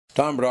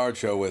Tom Bernard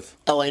Show with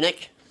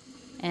Elenick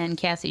and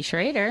Cassie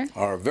Schrader.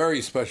 Our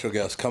very special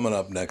guest coming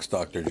up next,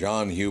 Dr.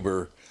 John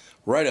Huber,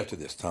 right after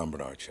this Tom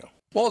Bernard Show.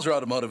 Walser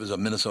Automotive is a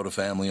Minnesota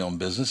family-owned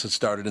business. It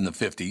started in the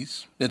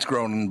 50s. It's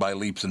grown by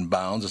leaps and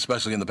bounds,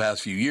 especially in the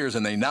past few years,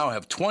 and they now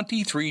have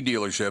 23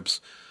 dealerships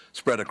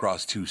spread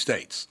across 2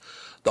 states.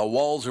 The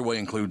Walser way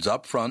includes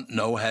upfront,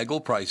 no haggle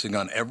pricing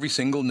on every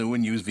single new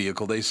and used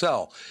vehicle they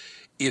sell.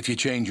 If you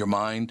change your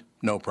mind,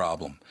 no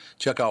problem.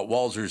 Check out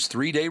Walser's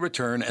 3-day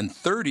return and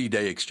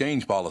 30-day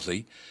exchange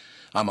policy.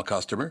 I'm a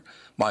customer.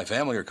 My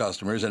family are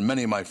customers, and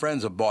many of my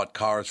friends have bought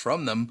cars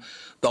from them.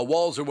 The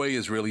Walser way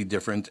is really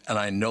different, and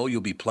I know you'll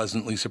be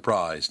pleasantly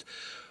surprised.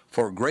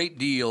 For great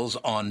deals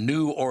on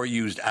new or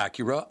used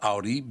Acura,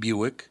 Audi,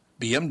 Buick,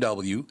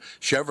 BMW,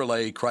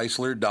 Chevrolet,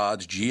 Chrysler,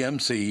 Dodge,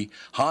 GMC,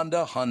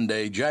 Honda,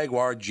 Hyundai,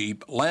 Jaguar,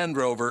 Jeep, Land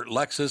Rover,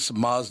 Lexus,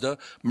 Mazda,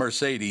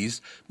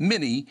 Mercedes,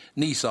 Mini,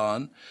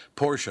 Nissan,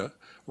 Porsche,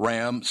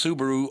 Ram,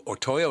 Subaru, or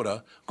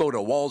Toyota, go to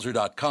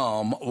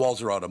Walser.com,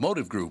 Walser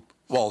Automotive Group,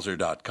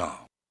 Walser.com.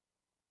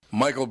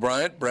 Michael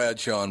Bryant,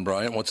 Bradshaw and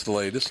Bryant, what's the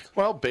latest?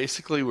 Well,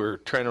 basically, we're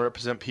trying to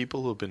represent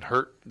people who have been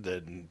hurt,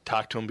 then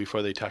talk to them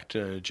before they talk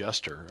to an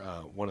adjuster.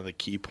 One of the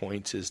key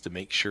points is to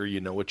make sure you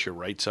know what your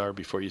rights are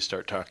before you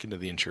start talking to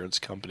the insurance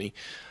company,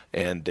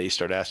 and they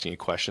start asking you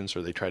questions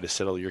or they try to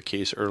settle your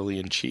case early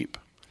and cheap.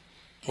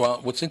 Well,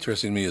 what's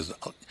interesting to me is,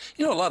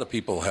 a lot of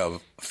people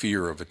have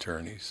fear of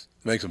attorneys.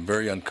 It makes them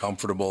very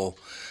uncomfortable.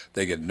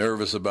 They get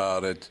nervous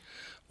about it.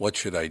 What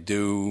should I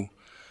do?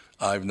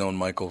 I've known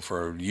Michael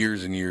for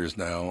years and years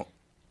now,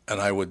 and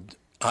I would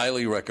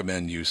highly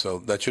recommend you. So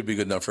that should be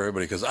good enough for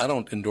everybody, because I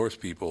don't endorse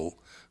people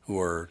who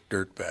are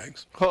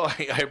dirtbags. Well,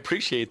 I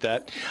appreciate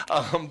that.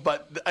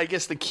 But I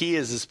guess the key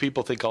is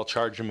people think I'll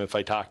charge them if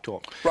I talk to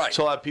them. Right.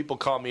 So a lot of people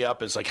call me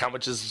up. It's like, how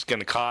much is this going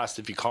to cost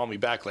if you call me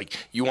back? Like,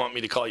 you want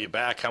me to call you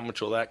back? How much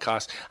will that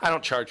cost? I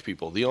don't charge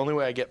people. The only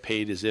way I get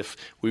paid is if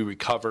we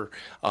recover,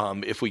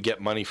 if we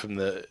get money from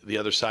the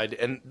other side.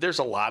 And there's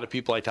a lot of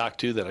people I talk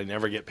to that I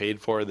never get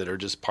paid for that are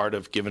just part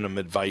of giving them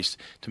advice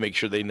to make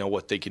sure they know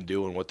what they can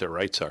do and what their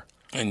rights are.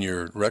 And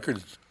your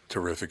record's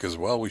terrific as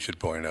well, we should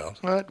point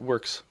out. Well, it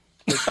works.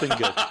 It's been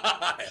good.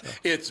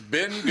 It's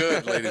been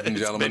good, ladies and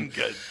gentlemen. It's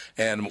been good.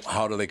 And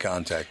how do they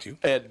contact you?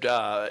 And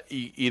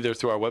either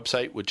through our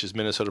website, which is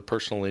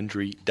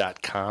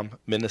minnesotapersonalinjury.com,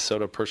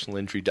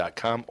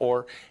 minnesotapersonalinjury.com,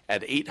 or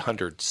at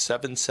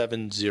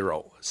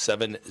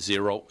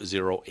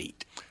 800-770-7008.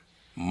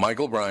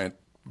 Michael Bryant,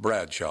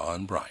 Bradshaw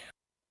and Bryant.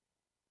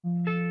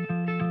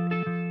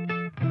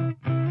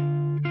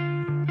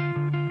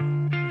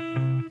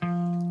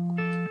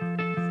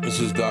 This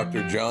is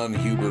Dr. John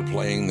Huber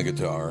playing the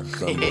guitar. It's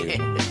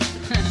unbelievable.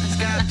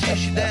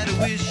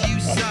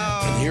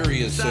 And here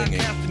he is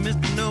singing.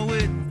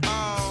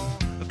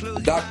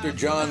 Dr.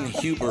 John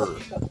Huber,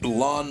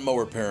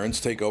 lawnmower parents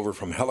take over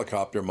from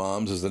helicopter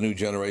moms as the new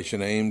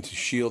generation aim to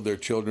shield their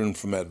children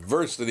from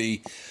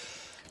adversity.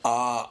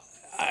 I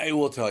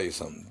will tell you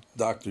something,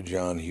 Dr.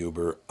 John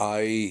Huber.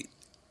 I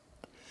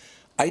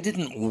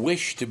didn't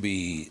wish to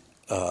be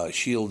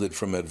shielded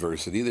from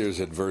adversity.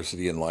 There's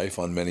adversity in life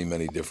on many,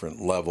 many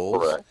different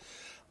levels. Correct.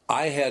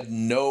 I had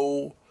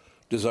no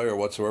desire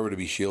whatsoever to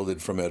be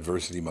shielded from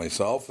adversity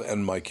myself,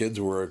 and my kids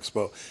were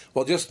exposed.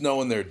 Well, just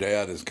knowing their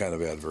dad is kind of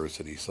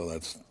adversity, so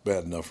that's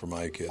bad enough for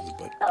my kids.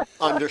 But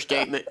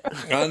Understatement.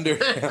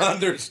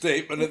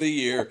 Understatement of the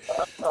year.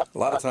 A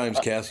lot of times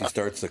Cassie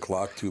starts the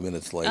clock 2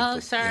 minutes late. Oh,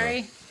 but,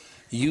 sorry.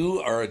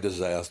 you are a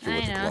disaster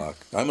with the I know. clock.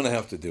 I'm going to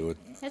have to do it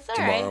It's all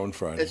tomorrow right. and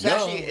Friday.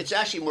 It's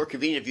actually more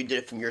convenient if you did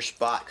it from your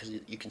spot because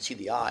you can see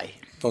the eye.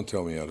 Don't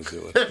tell me how to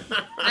do it.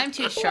 I'm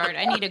too short.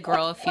 I need to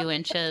grow a few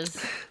inches.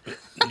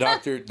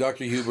 Dr.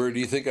 Huber, do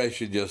you think I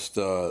should just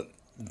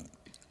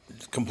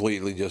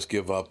completely just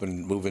give up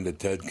and move into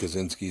Ted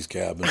Kaczynski's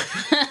cabin?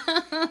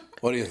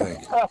 What do you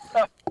think?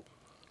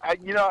 I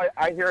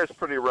hear it's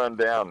pretty run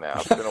down now.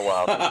 It's been a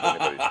while since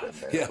anybody's been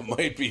there. Yeah, it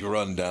might be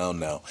run down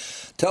now.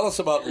 Tell us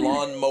about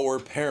lawnmower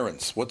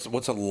parents. What's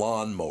a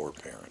lawnmower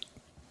parent?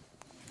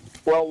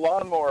 Well,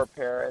 lawnmower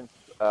parents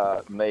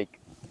make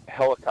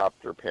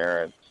helicopter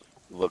parents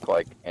look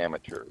like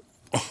amateurs.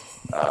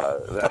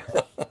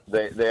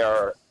 They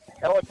are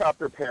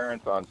helicopter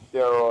parents on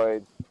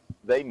steroids.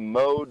 They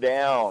mow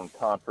down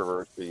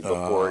controversy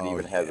before it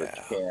even has a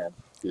chance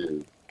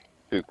to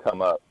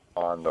come up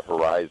on the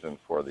horizon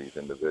for these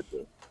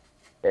individuals.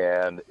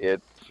 And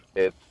it's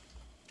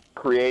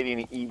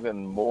creating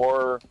even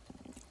more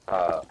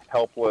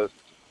helpless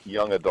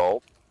young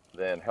adults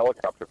than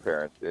helicopter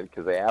parents did,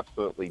 because they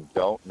absolutely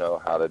don't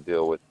know how to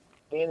deal with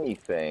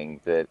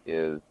anything that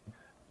is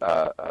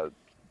a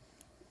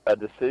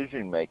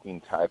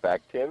decision-making type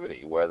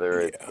activity,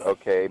 whether it's,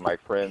 okay, my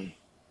friend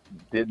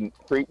didn't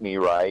treat me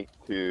right,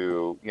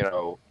 to,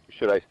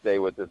 should I stay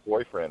with this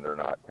boyfriend or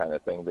not kind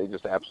of thing. They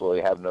just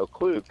absolutely have no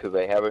clue because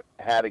they haven't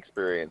had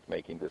experience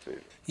making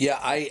decisions. Yeah,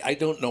 I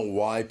don't know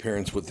why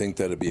parents would think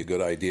that it'd be a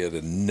good idea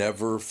to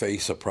never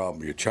face a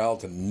problem. Your child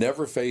to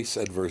never face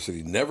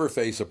adversity, never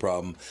face a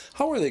problem.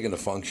 How are they going to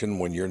function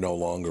when you're no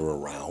longer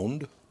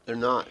around? They're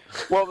not.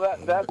 Well,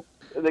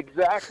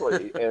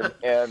 Exactly,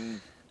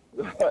 and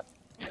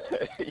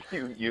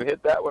you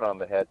hit that one on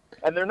the head.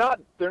 And they're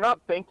not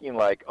thinking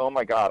like, oh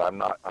my God, I'm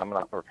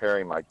not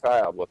preparing my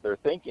child. What they're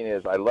thinking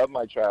is, I love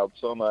my child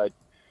so much,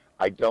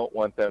 I don't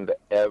want them to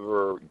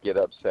ever get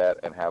upset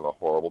and have a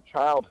horrible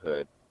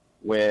childhood.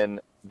 When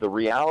the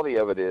reality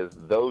of it is,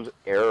 those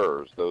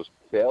errors, those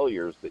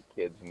failures that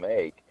kids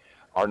make,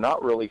 are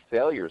not really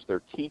failures.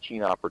 They're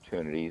teaching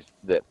opportunities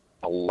that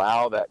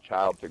allow that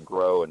child to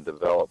grow and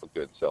develop a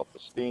good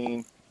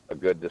self-esteem, a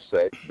good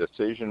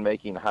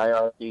decision-making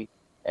hierarchy,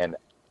 and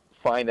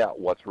find out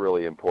what's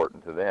really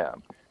important to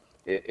them.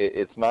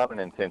 It's not an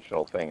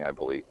intentional thing, I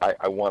believe.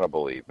 I want to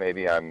believe.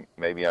 Maybe I'm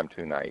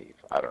too naive.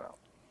 I don't know.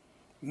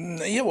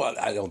 Yeah, well,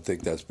 I don't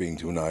think that's being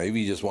too naive.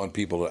 You just want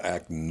people to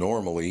act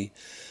normally.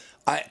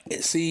 I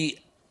see.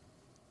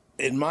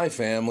 In my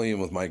family and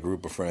with my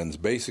group of friends,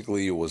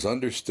 basically it was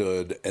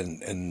understood,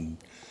 and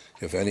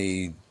if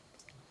any,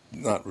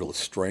 not real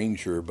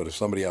stranger, but if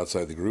somebody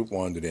outside the group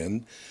wanted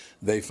in,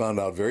 they found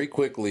out very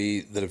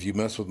quickly that if you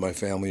mess with my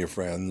family or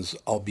friends,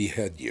 I'll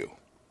behead you.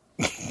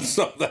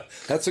 So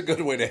that's a good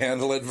way to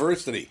handle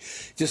adversity.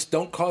 Just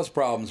don't cause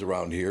problems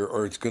around here,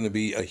 or it's going to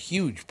be a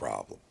huge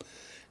problem.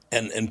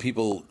 And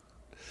people,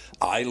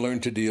 I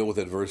learned to deal with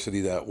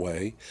adversity that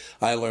way.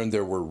 I learned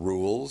there were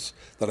rules,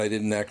 that I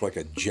didn't act like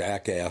a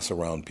jackass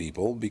around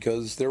people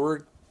because there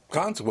were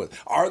consequences.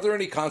 Are there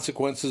any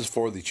consequences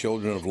for the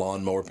children of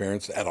lawnmower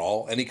parents at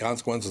all? Any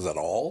consequences at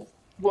all?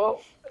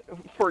 Well,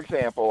 for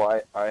example,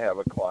 I have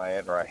a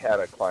client, or I had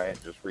a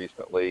client just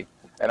recently,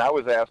 and I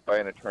was asked by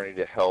an attorney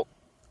to help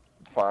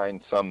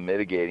find some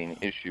mitigating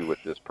issue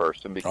with this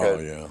person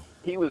because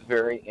he was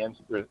very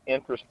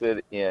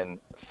interested in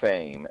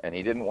fame, and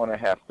he didn't want to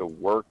have to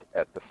work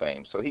at the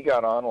fame. So he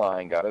got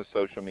online, got his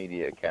social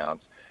media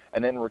accounts,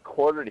 and then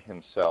recorded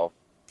himself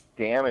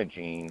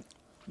damaging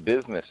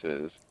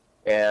businesses.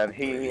 And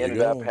he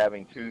ended up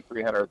having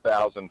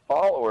 300,000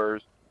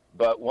 followers,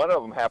 but one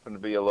of them happened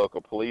to be a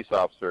local police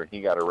officer, and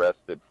he got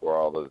arrested for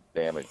all the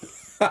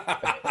damages.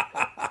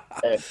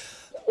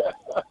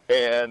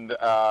 And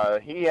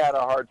he had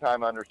a hard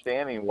time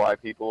understanding why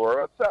people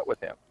were upset with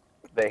him.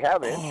 They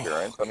have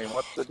insurance. I mean,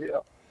 what's the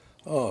deal?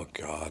 Oh,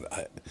 God.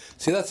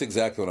 See, that's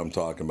exactly what I'm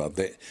talking about.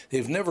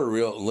 They've never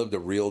lived a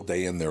real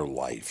day in their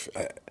life.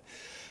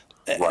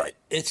 Right.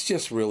 It's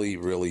just really,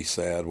 really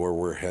sad where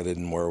we're headed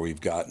and where we've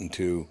gotten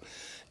to.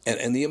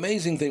 And the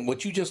amazing thing,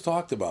 what you just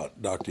talked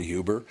about, Dr.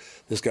 Huber,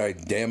 this guy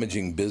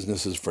damaging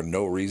businesses for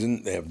no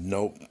reason. They have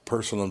no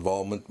personal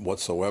involvement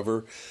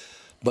whatsoever.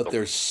 But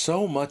there's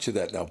so much of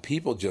that now.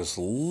 People just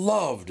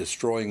love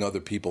destroying other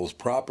people's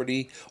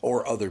property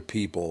or other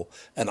people,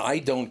 and I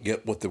don't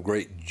get what the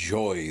great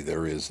joy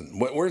there is.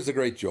 Where's the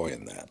great joy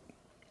in that?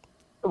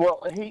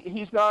 Well,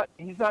 he's not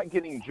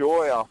getting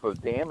joy off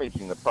of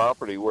damaging the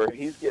property. Where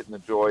he's getting the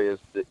joy is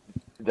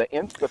the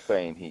insta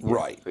fame he gets.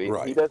 Right,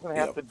 right. He doesn't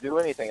have to do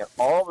anything, and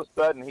all of a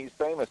sudden he's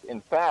famous.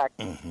 In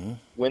fact,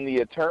 when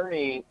the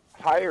attorney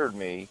hired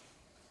me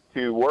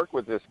to work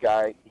with this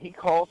guy, he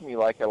calls me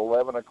like at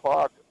 11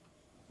 o'clock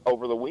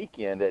over the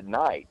weekend at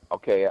night.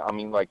 Okay, I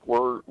mean, like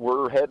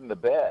we're heading to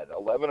bed,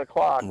 11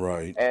 o'clock.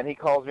 Right. And he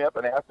calls me up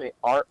and asks me,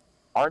 aren't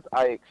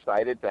I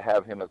excited to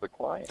have him as a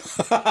client?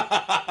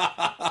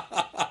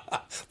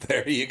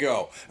 There you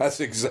go. That's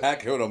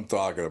exactly what I'm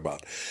talking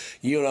about.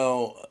 You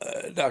know,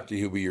 Dr.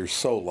 Huber, you're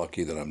so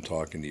lucky that I'm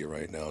talking to you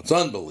right now. It's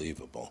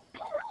unbelievable.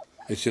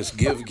 It's just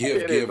give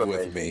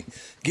with me.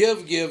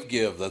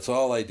 Give. That's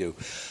all I do.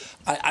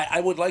 I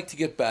would like to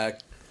get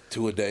back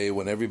to a day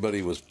when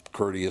everybody was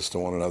courteous to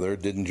one another,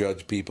 didn't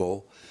judge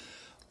people.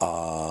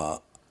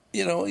 Look,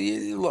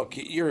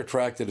 you're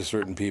attracted to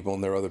certain people,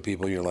 and there are other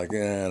people you're like,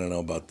 I don't know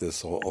about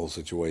this whole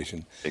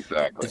situation.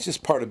 Exactly. It's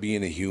just part of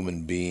being a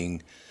human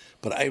being.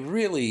 But I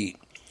really,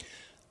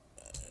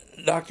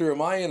 Doctor,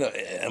 am I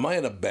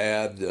in a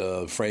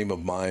bad frame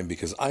of mind?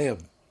 Because I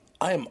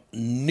am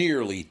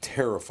nearly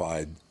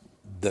terrified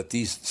that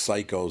these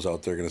psychos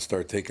out there are going to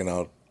start taking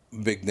out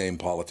big name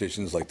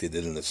politicians like they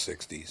did in the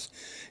 60s.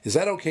 Is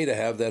that okay to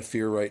have that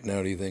fear right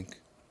now, do you think?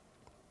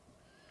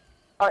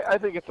 I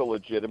think it's a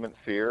legitimate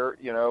fear.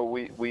 You know,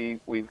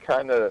 we've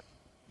kind of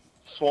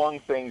swung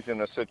things in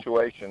a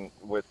situation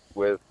with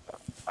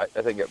I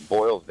think it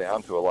boils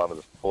down to a lot of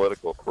this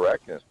political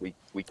correctness. We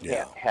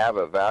can't have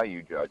a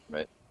value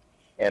judgment.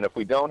 And if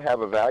we don't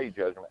have a value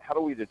judgment, how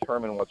do we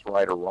determine what's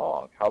right or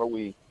wrong? How do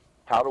we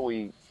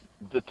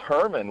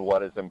determine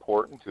what is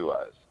important to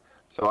us?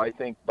 So I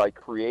think by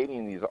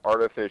creating these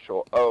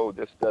artificial,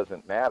 this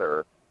doesn't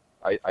matter,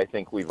 I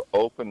think we've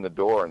opened the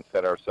door and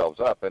set ourselves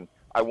up. And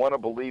I want to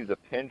believe the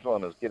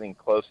pendulum is getting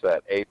close to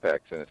that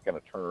apex, and it's going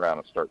to turn around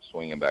and start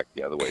swinging back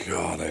the other way.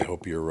 God, I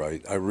hope you're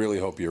right. I really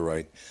hope you're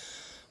right.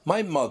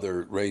 My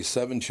mother raised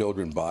 7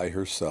 children by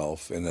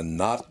herself in a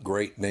not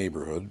great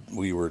neighborhood.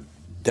 We were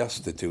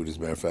destitute, as a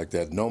matter of fact,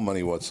 had no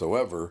money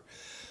whatsoever.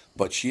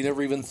 But she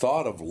never even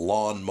thought of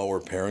lawnmower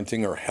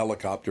parenting or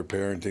helicopter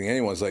parenting.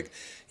 Anyone's like,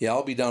 yeah,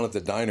 I'll be down at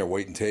the diner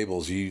waiting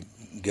tables. You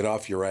get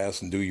off your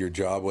ass and do your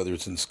job, whether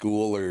it's in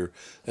school or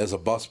as a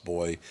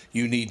busboy.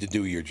 You need to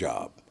do your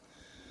job.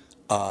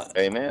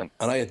 Amen.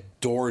 And I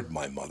adored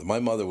my mother. My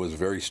mother was a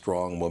very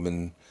strong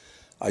woman.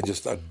 I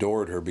just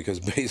adored her because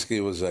basically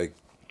it was like,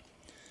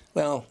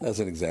 well, as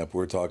an example,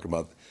 we were talking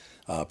about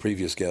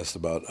previous guests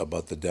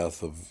about the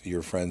death of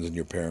your friends and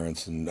your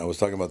parents, and I was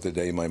talking about the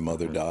day my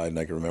mother died, and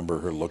I can remember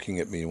her looking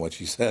at me and what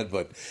she said.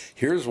 But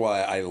here's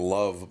why I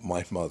love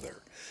my mother.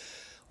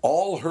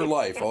 All her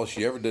life, all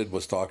she ever did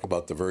was talk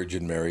about the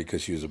Virgin Mary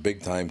because she was a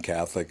big-time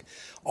Catholic.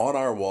 On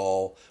our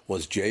wall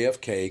was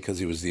JFK because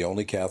he was the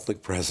only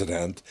Catholic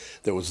president.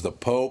 There was the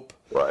Pope.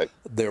 Right.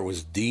 There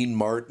was Dean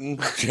Martin.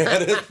 She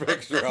had his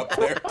picture up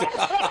there.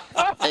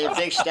 And a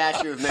big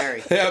statue of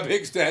Mary. Yeah, a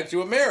big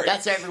statue of Mary.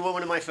 That's every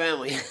woman in my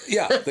family.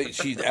 Yeah,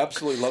 she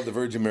absolutely loved the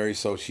Virgin Mary.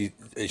 So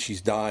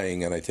she's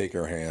dying, and I take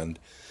her hand,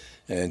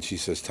 and she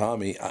says,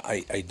 "Tommy,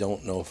 I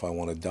don't know if I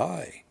want to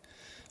die."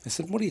 I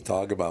said, "What are you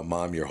talking about,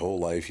 Mom? Your whole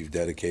life you've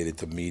dedicated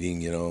to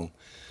meeting,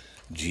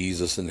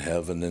 Jesus in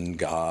heaven and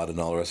God and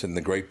all the rest. And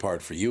the great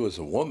part for you as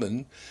a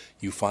woman,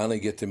 you finally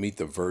get to meet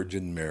the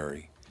Virgin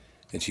Mary."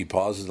 And she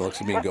pauses and looks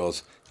at me and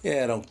goes,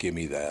 "Yeah, don't give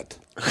me that."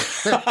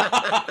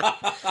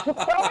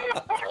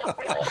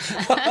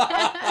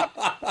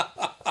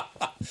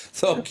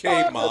 It's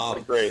okay, Mom.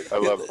 That's great. I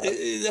love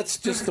it. That's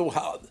just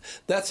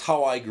that's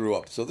how I grew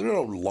up. So there are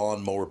no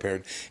lawnmower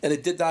parents, and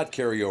it did not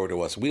carry over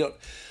to us. We don't.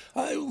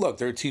 Look,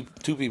 there are two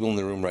people in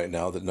the room right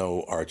now that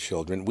know our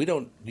children. We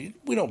don't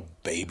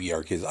baby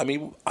our kids. I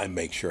mean, I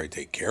make sure I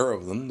take care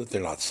of them, that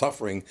they're not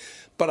suffering,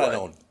 but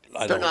right.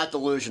 They're not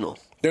delusional.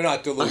 They're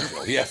not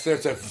delusional. Yes,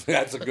 that's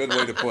a good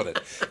way to put it.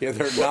 Yeah,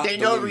 they're not. They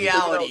know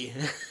reality.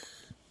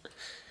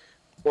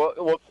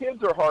 Well,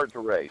 kids are hard to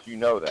raise. You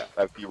know that.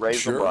 If you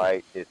raise them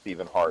right, it's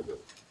even harder.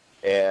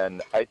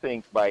 And I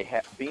think by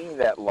being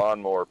that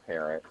lawnmower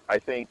parent, I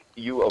think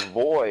you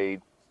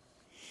avoid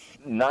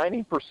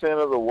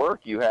 90% of the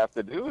work you have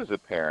to do as a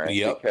parent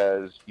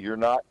because you're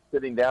not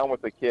sitting down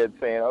with the kid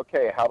saying,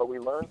 "Okay, how do we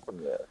learn from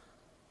this?"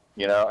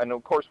 And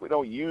of course we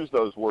don't use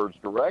those words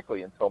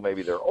directly until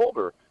maybe they're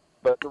older.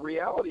 But the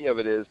reality of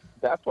it is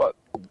that's what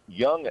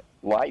young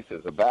life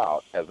is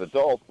about. As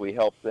adults, we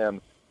help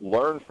them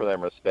learn from their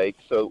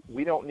mistakes, so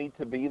we don't need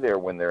to be there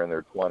when they're in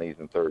their 20s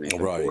and 30s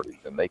and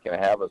 40s, and they can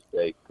have a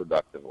safe,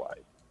 productive life.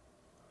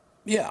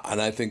 Yeah,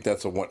 and I think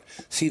that's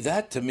see,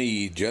 that to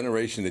me,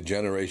 generation to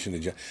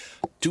generation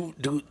do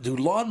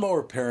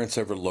lawnmower parents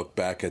ever look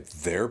back at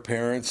their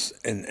parents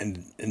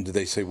and do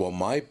they say, well,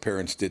 my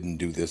parents didn't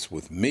do this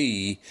with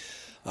me?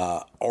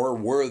 Or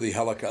were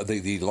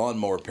the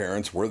lawnmower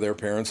parents, were their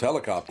parents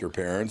helicopter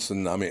parents?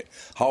 And I mean,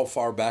 how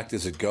far back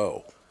does it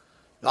go?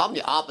 I'm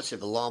the opposite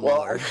of a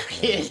lawnmower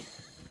kid.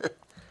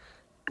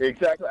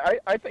 Exactly.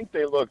 I think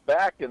they look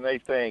back and they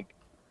think,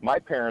 my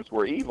parents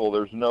were evil.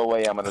 There's no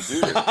way I'm going to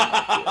do this.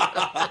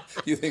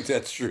 You think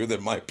that's true,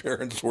 that my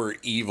parents were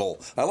evil?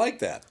 I like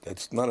that.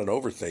 That's not an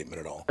overstatement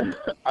at all.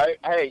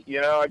 I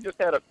just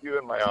had a few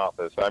in my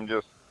office. I'm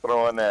just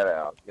throwing that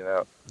out,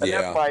 And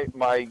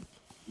that's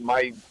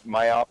my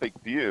myopic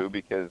view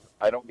because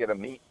I don't get to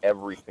meet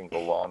every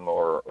single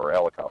lawnmower or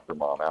helicopter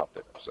mom out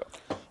there. So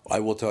I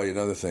will tell you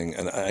another thing,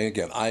 and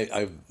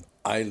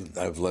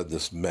I've led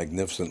this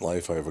magnificent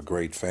life. I have a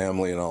great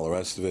family and all the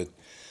rest of it.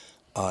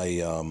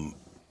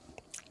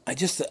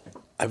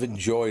 I've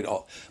enjoyed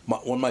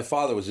when my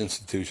father was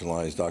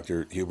institutionalized.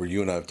 Dr. Huber,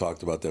 you and I have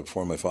talked about that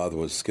before. My father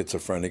was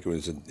schizophrenic. He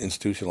was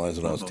institutionalized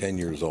when I was 10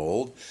 years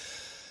old.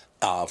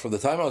 From the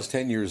time I was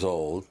 10 years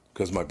old,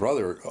 because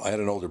I had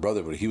an older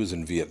brother, but he was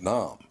in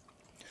Vietnam.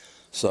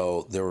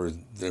 So there was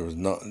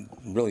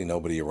really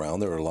nobody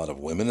around. There were a lot of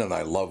women, and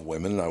I love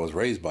women, and I was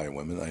raised by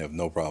women. I have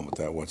no problem with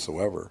that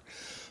whatsoever.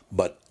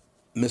 But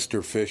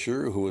Mr.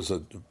 Fisher, who was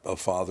a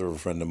father of a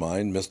friend of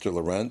mine, Mr.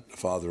 Laurent, a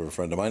father of a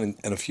friend of mine,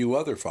 and a few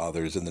other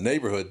fathers in the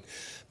neighborhood,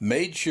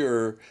 made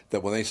sure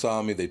that when they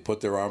saw me, they'd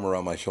put their arm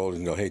around my shoulders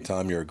and go, "Hey,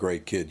 Tom, you're a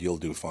great kid. You'll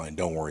do fine.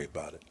 Don't worry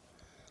about it."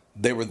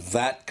 They were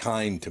that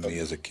kind to me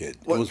as a kid.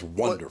 It was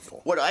wonderful.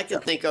 What I can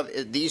think of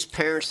is these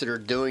parents that are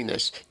doing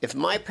this. If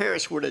my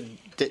parents would have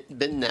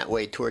been that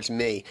way towards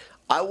me,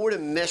 I would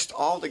have missed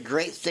all the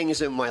great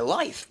things in my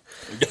life.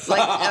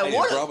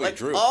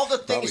 True. All the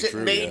things that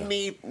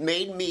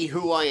made me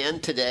who I am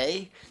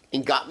today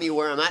and got me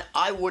where I'm at,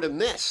 I would have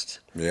missed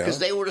because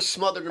they would have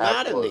smothered them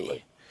out of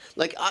me.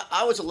 Like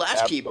I was a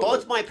latchkey.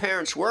 Both my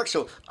parents worked,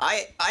 so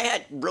I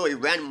had really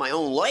ran my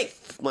own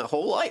life, my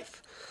whole life.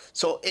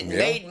 So it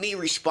made me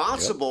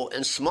responsible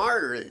and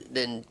smarter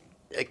than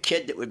a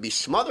kid that would be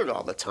smothered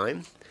all the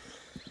time.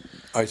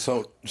 All right,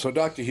 so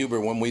Dr. Huber,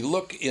 when we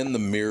look in the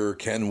mirror,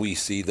 can we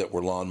see that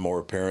we're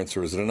lawnmower parents,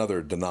 or is it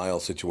another denial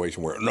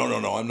situation where, no,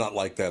 I'm not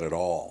like that at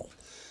all?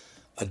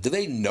 Do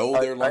they know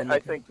they're lawnmower? I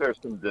think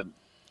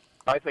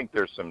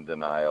there's some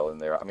denial in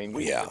there. I mean,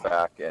 we sit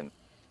back, and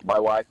my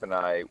wife and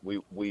I,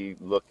 we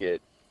look at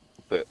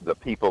the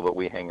people that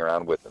we hang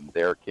around with and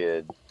their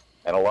kids,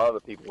 and a lot of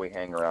the people we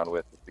hang around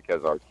with is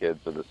because our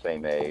kids are the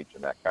same age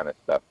and that kind of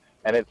stuff.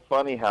 And it's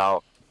funny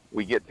how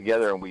we get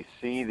together and we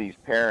see these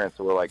parents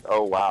and we're like,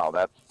 oh, wow,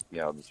 that's,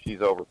 she's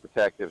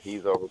overprotective,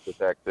 he's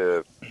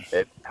overprotective.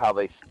 It's how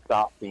they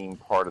stop being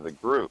part of the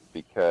group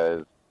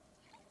because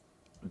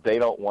they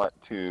don't want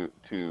to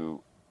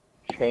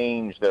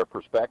change their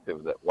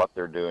perspective that what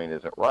they're doing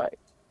isn't right.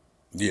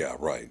 Yeah,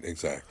 right,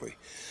 exactly.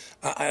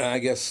 I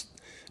guess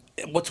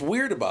what's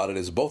weird about it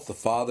is both the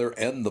father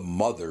and the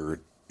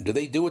mother, do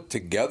they do it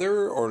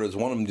together, or does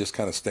one of them just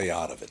kind of stay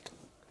out of it?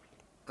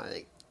 I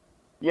think.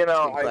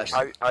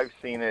 I've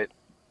seen it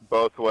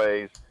both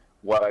ways.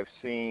 What I've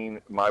seen,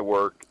 my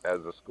work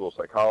as a school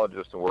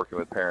psychologist and working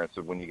with parents,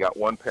 is when you got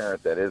one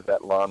parent that is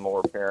that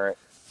lawnmower parent,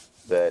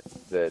 that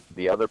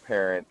the other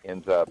parent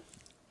ends up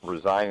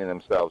resigning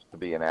themselves to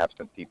be an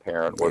absentee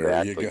parent, or they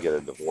actually get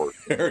a divorce.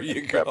 There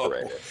you go.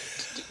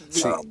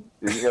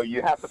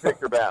 You have to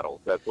pick your battles.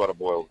 That's what it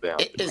boils down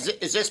to.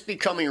 Is this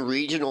becoming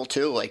regional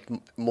too? Like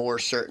more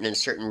certain in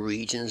certain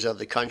regions of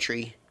the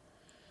country,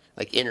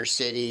 like inner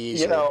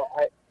cities, or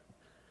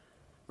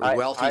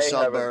wealthy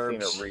suburbs? I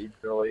haven't seen it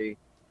regionally.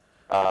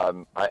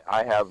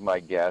 I have my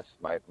guess,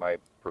 my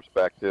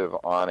perspective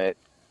on it.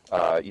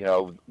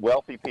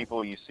 Wealthy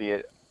people, you see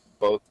it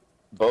both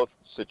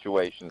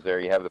situations there.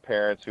 You have the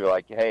parents who are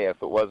like, hey,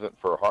 if it wasn't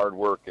for hard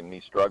work and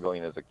me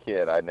struggling as a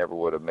kid, I never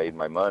would have made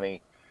my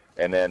money.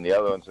 And then the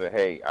other ones say,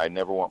 hey, I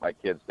never want my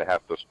kids to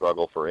have to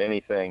struggle for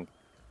anything.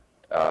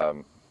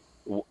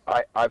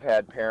 I've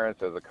had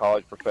parents as a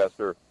college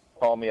professor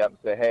call me up and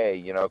say,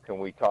 hey, can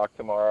we talk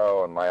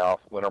tomorrow? And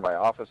when are my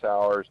office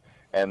hours?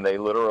 And they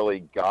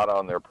literally got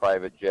on their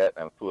private jet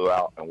and flew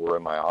out and were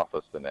in my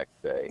office the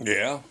next day.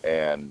 Yeah.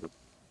 And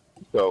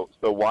so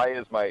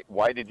why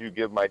did you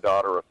give my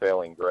daughter a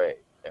failing grade?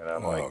 And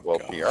I'm like, well,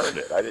 God. She earned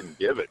it. I didn't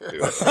give it to her.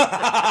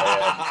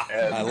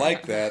 and I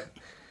like that.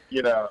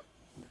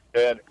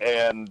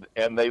 And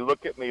they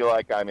look at me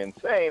like I'm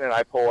insane, and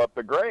I pull up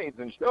the grades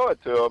and show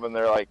it to them, and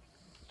they're like,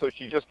 so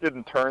she just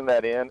didn't turn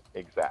that in?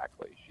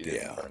 Exactly. She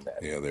didn't turn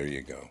that in. Yeah, there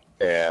you go.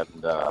 And,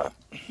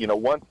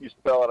 once you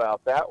spell it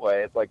out that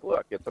way, it's like,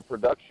 look, it's a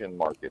production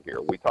market here.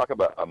 We talk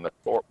about a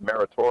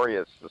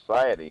meritorious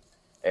society.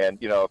 And,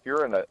 if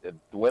you're in a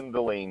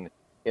dwindling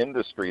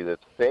industry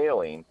that's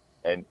failing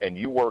and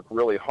you work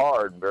really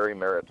hard, very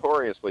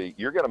meritoriously,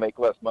 you're going to make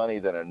less money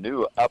than a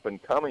new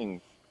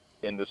up-and-coming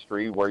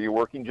industry where you're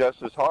working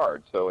just as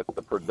hard. So it's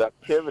the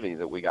productivity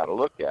that we got to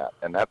look at.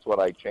 And that's what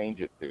I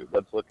change it to.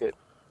 Let's look at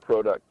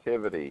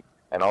productivity.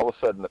 And all of a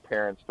sudden the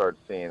parents start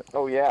seeing,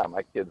 oh, yeah,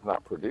 my kid's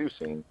not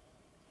producing.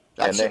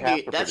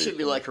 That should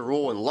be like a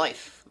rule in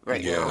life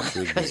right now,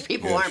 because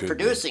people aren't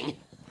producing.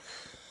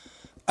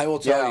 I will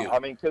tell you. I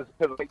mean, because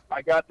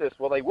I got this,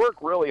 well, they work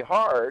really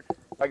hard.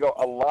 I go,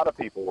 a lot of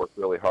people work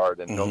really hard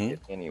and don't get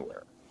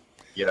anywhere.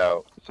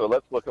 So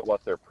let's look at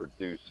what they're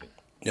producing.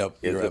 Yep.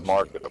 Is it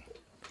marketable?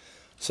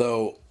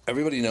 So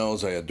everybody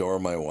knows I adore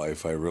my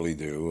wife. I really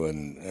do.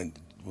 And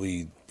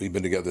we've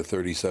been together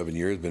 37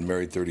 years, been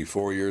married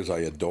 34 years. I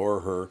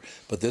adore her.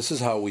 But this is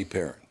how we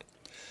parent.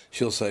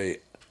 She'll say,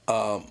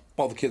 well,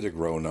 the kids are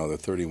grown now. They're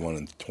 31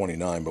 and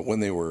 29. But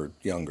when they were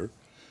younger,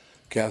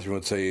 Catherine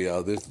would say,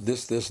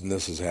 this, and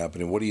this is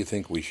happening. What do you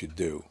think we should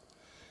do?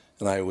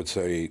 And I would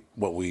say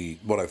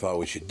what I thought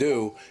we should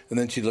do. And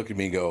then she'd look at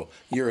me and go,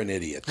 you're an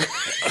idiot.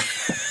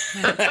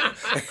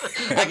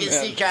 I can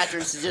see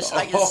Catherine's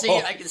I can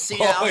see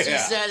how she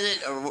says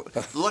it, or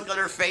look on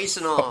her face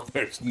and all.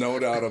 There's no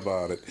doubt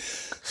about it.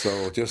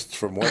 So just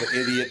from one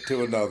idiot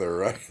to another,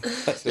 right?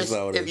 That's just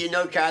how it is. If you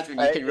know Catherine,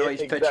 you can really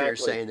picture her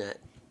saying that.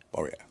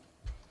 Oh, yeah.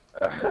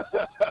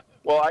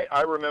 Well,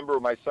 I remember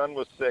my son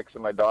was 6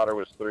 and my daughter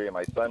was 3, and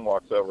my son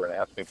walks over and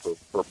asks me for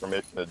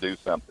permission to do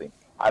something.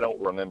 I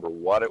don't remember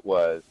what it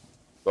was,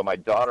 but my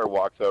daughter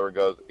walks over and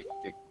goes,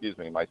 excuse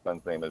me, my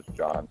son's name is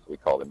John, so we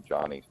called him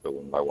Johnny. So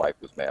when my wife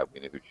was mad,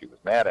 we knew who she was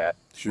mad at.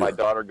 Sure. My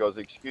daughter goes,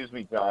 excuse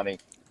me, Johnny,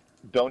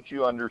 don't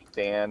you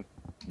understand?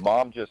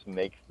 Mom just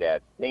makes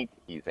Dad think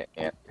he's in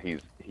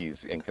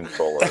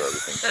control of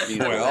everything.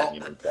 Well,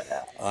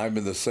 I'm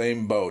in the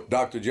same boat.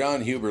 Dr.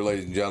 John Huber,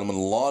 ladies and gentlemen,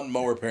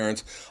 lawnmower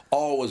parents,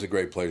 always a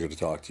great pleasure to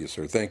talk to you,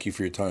 sir. Thank you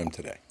for your time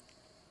today.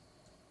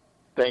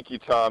 Thank you,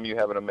 Tom. You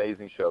have an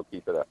amazing show.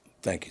 Keep it up.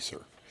 Thank you, sir.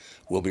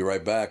 We'll be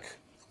right back.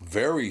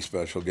 Very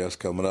special guest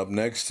coming up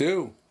next,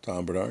 too.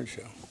 Tom Bernard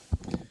Show.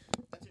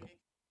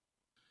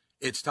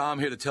 It's Tom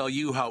here to tell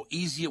you how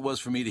easy it was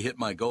for me to hit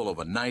my goal of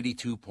a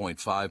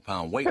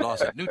 92.5-pound weight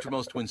loss at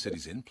Nutrimost Twin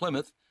Cities in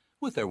Plymouth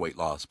with their weight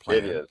loss plan.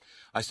 It is.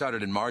 I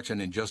started in March,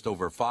 and in just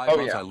over 5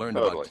 months, I learned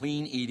about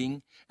clean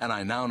eating, and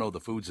I now know the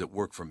foods that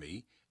work for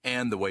me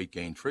and the weight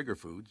gain trigger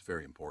foods,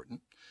 very important.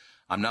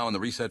 I'm now in the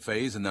reset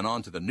phase and then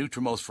on to the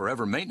Nutrimost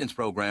Forever Maintenance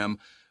Program,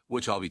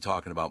 which I'll be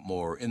talking about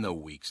more in the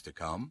weeks to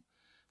come.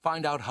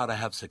 Find out how to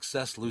have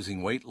success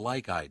losing weight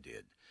like I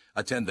did.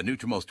 Attend the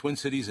Nutrimost Twin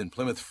Cities in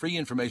Plymouth free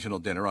informational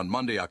dinner on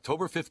Monday,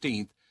 October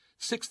 15th,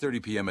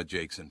 6:30 p.m. at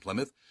Jake's in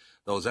Plymouth.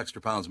 Those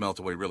extra pounds melt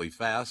away really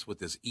fast with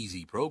this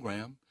easy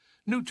program.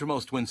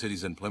 Nutrimost Twin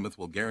Cities in Plymouth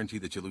will guarantee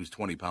that you lose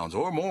 20 pounds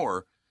or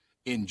more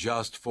in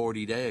just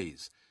 40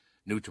 days.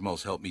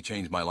 Nutrimost helped me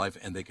change my life,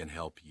 and they can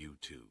help you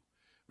too.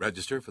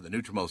 Register for the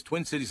Nutrimost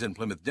Twin Cities in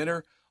Plymouth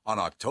dinner on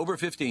October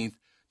 15th.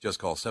 Just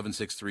call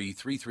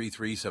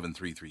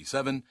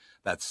 763-333-7337.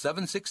 That's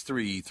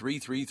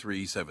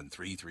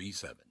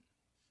 763-333-7337.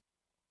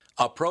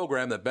 A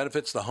program that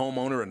benefits the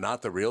homeowner and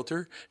not the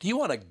realtor? Do you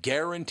want a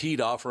guaranteed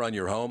offer on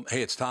your home?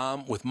 Hey, it's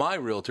Tom with my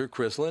realtor,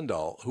 Chris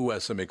Lindahl, who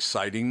has some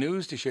exciting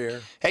news to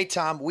share. Hey,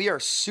 Tom, we are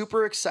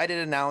super excited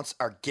to announce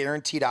our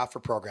guaranteed offer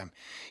program.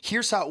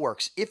 Here's how it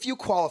works. If you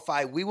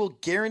qualify, we will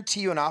guarantee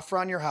you an offer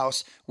on your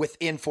house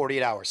within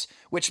 48 hours,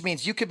 which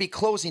means you could be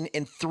closing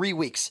in 3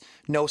 weeks.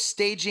 No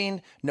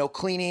staging, no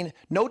cleaning,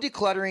 no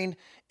decluttering,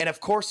 and of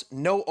course,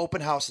 no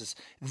open houses.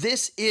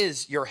 This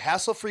is your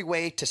hassle-free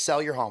way to sell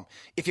your home.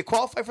 If you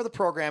qualify for the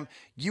program,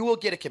 you will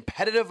get a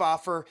competitive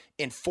offer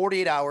in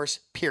 48 hours,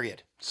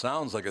 period.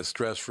 Sounds like a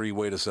stress-free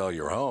way to sell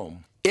your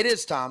home. It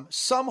is, Tom.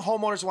 Some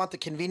homeowners want the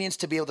convenience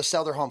to be able to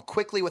sell their home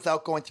quickly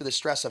without going through the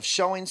stress of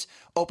showings,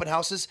 open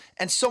houses,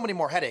 and so many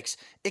more headaches,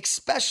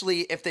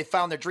 especially if they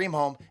found their dream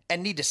home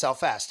and need to sell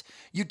fast.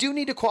 You do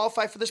need to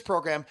qualify for this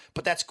program,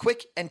 but that's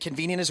quick and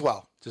convenient as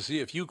well. To see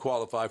if you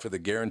qualify for the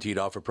Guaranteed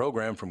Offer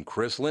program from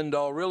Chris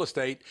Lindahl Real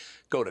Estate,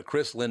 go to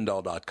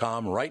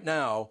chrislindahl.com right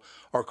now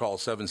or call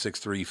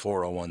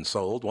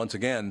 763-401-SOLD. Once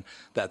again,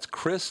 that's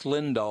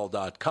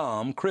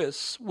chrislindahl.com,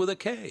 Chris with a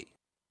K.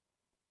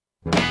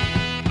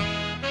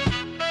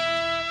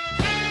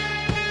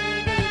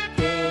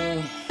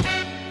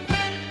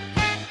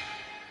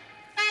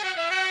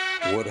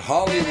 Would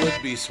Hollywood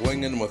be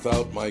swinging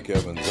without Mike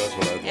Evans? That's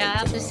what I'd like to know. Yeah, I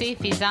have to see if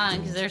he's on,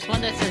 because there's one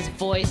that says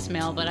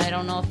voicemail, but I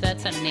don't know if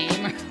that's a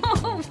name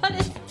or what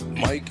is.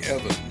 Mike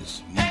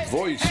Evans,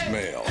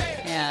 voicemail.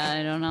 Yeah,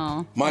 I don't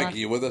know. Mike, are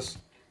you with us?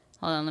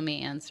 Hold on, let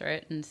me answer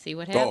it and see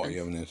what happens. Oh, you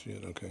haven't answered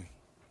yet. Okay.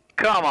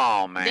 Come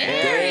on, man.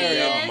 There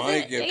you go,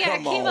 Mike. You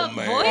Come keep on, up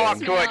man.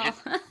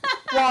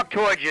 Walk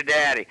towards your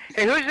daddy.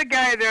 Hey, who's the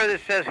guy there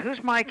that says,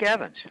 "Who's Mike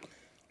Evans"?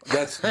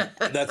 That's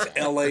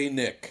L.A.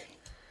 Nick.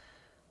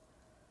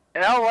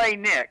 L.A.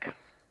 Nick.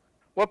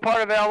 What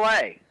part of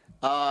L.A.?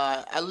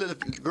 I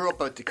grew up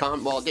at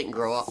the well, didn't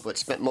grow up, but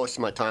spent most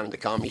of my time at the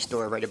Comedy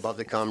Store, right above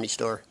the Comedy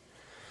Store.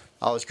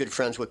 I was good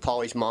friends with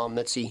Paulie's mom,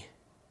 Mitzi.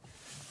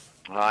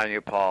 I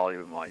knew Paul.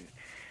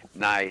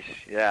 Nice,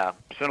 yeah.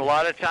 Spent a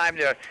lot of time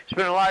there.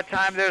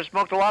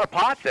 Smoked a lot of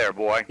pot there,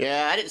 boy.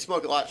 Yeah, I didn't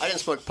smoke a lot. I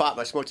didn't smoke pot,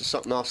 but I smoked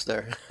something else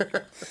there.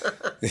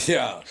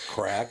 Yeah,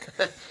 crack.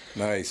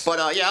 Nice.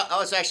 But yeah, I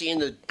was actually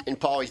in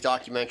Paulie's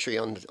documentary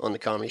on the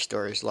Comedy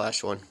Store, his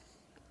last one.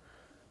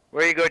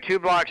 Where you go 2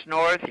 blocks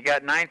north, you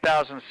got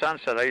 9000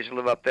 Sunset. I used to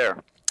live up there.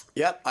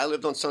 Yep, I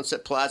lived on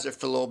Sunset Plaza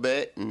for a little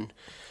bit, and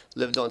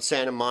lived on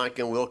Santa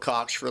Monica and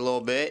Wilcox for a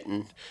little bit,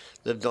 and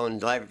lived on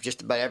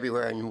just about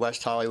everywhere in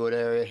West Hollywood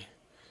area.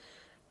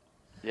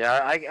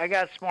 Yeah, I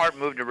got smart,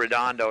 moved to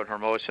Redondo and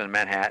Hermosa and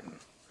Manhattan.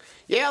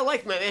 Yeah, I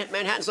like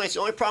Manhattan's nice. The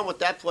only problem with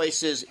that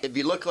place is if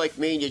you look like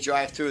me and you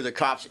drive through, the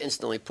cops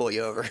instantly pull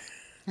you over.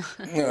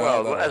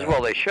 Well, as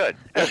well they should.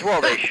 As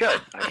well they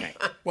should, I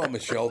think. Well,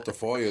 Michelle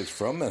Tafoya is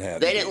from Manhattan.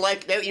 They didn't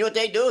you know what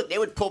they do? They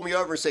would pull me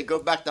over and say, "Go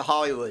back to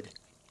Hollywood."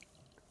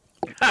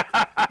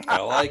 I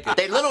like it.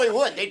 They literally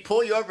would. They'd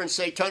pull you over and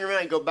say, "Turn around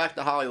and go back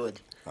to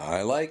Hollywood."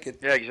 I like it.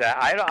 Yeah,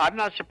 exactly. I'm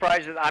not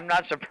surprised at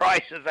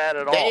that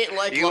at all. They didn't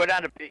like. You go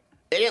down to. They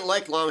didn't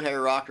like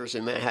long-haired rockers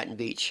in Manhattan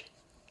Beach.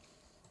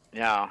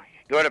 Yeah.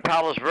 Go to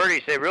Palos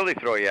Verdes, they really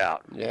throw you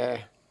out. Yeah.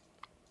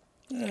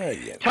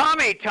 Yeah.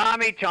 Tommy,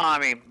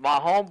 my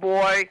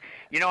homeboy.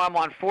 You know, I'm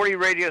on 40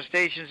 radio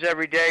stations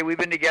every day. We've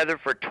been together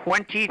for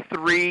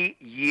 23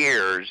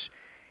 years,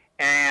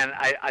 and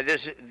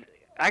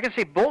I can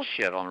say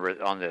bullshit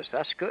on this.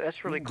 That's good.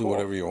 That's really cool. Do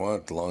whatever you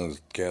want, as long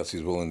as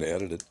Cassie's willing to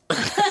edit it.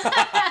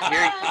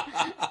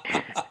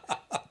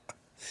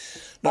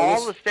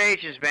 All the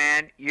stations,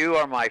 man, you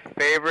are my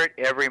favorite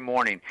every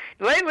morning.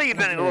 Lately, you've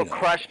been a little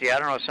crusty. I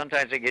don't know.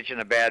 Sometimes it gets you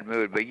in a bad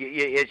mood, but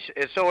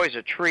it's always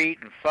a treat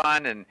and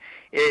fun, and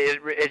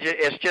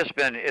it's just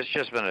been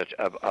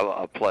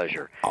a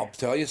pleasure. I'll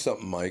tell you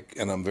something, Mike,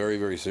 and I'm very,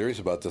 very serious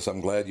about this.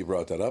 I'm glad you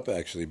brought that up,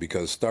 actually,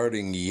 because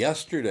starting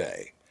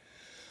yesterday,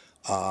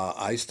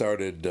 I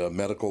started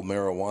medical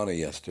marijuana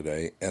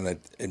yesterday, and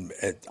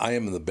I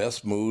am in the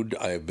best mood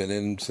I have been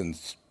in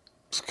since,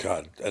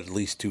 God, at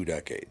least 2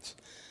 decades.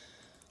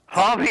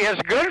 Homie, it's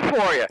good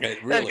for you.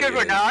 It really That's good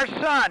for you. Now,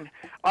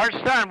 our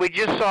son, we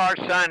just saw our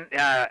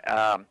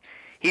son.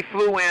 He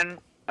flew in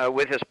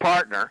with his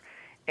partner,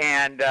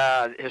 and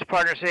his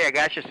partner said, "I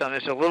got you something.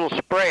 It's a little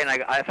spray," and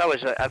I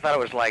thought it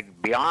was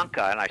like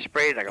Bianca, and I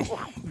sprayed it. I go,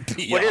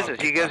 "What is this?"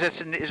 He goes, "It's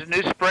a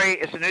new spray.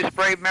 It's a new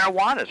spray of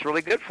marijuana. It's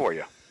really good for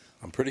you."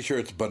 I'm pretty sure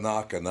it's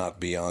Banaka, not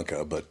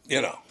Bianca, but you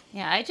know.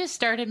 Yeah, I just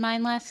started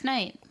mine last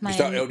night.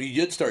 You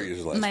did start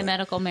yours last night. My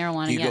medical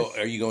marijuana. Yes.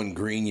 Are you going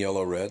green,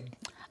 yellow, red?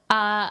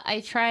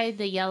 I tried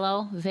the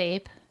yellow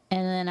vape,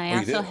 and then I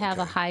also have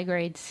a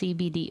high-grade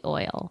CBD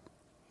oil.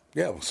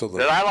 Yeah,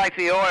 I like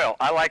the oil.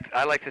 I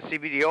like the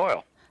CBD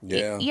oil.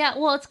 Yeah. Yeah,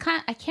 well, it's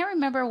I can't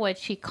remember what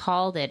she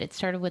called it. It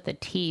started with a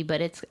T,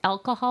 but it's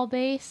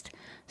alcohol-based.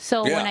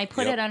 So when I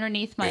put it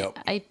underneath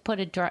I put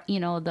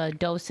the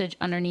dosage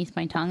underneath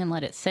my tongue and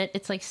let it sit.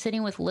 It's like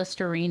sitting with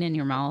Listerine in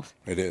your mouth.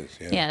 It is,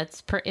 yeah. Yeah,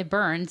 it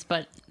burns,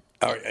 but...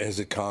 Has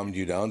it calmed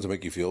you down to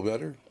make you feel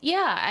better?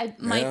 Yeah,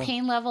 my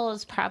pain level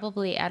is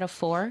probably at a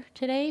 4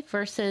 today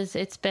versus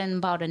it's been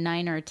about a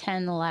 9 or a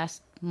 10 the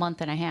last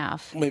month and a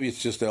half. Maybe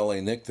it's just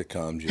L.A. Nick that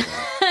calms you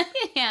down.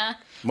 Yeah.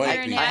 Might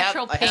You're a be.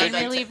 natural pain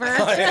reliever.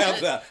 I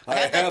have that. I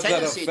have that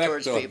tendency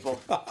effect towards people.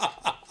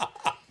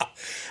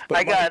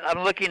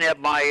 I'm looking at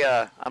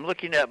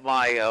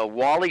my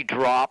Wally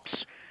drops,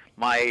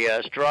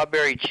 my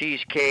strawberry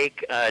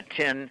cheesecake,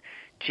 10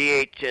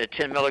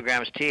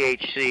 milligrams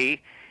THC,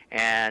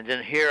 and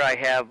then here I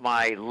have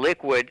my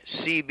liquid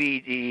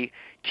CBD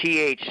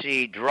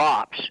THC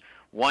drops,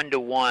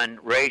 1-to-1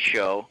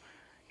 ratio.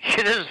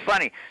 This is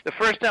funny. The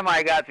first times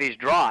I got these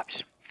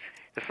drops,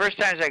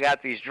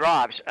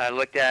 I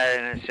looked at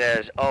it and it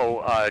says,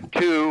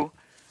 two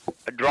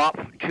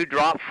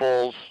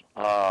dropfuls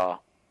of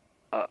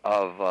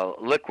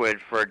liquid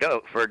for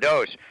a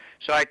dose.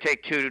 So I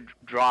take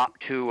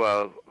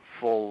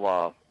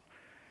full.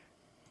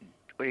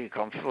 What do you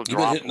call them? Full You've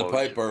drop been hitting the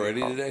pipe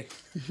already today?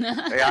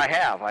 Yeah, I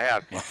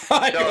have. So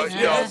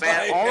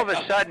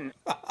man,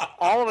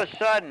 all of a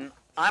sudden,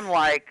 I'm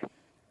like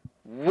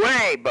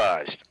way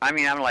buzzed. I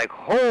mean, I'm like,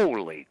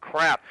 holy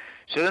crap.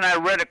 So then I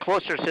read it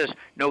closer. It says,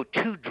 no,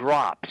 2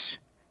 drops,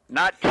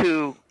 not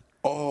 2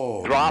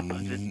 drops,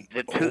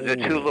 the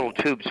 2 little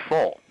tubes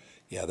full.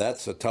 Yeah,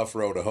 that's a tough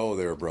row to hoe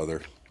there,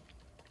 brother.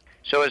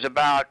 So it's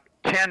about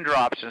 10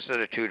 drops instead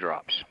of 2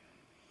 drops.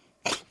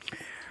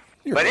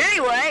 But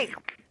anyway,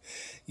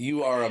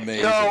 you are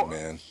amazing,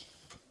 man.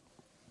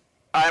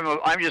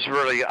 I'm just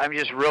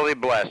really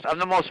blessed. I'm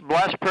the most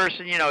blessed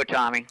person you know,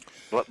 Tommy.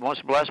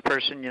 Most blessed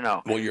person you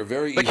know. Well, you're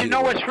very. But you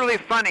know what's really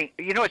funny?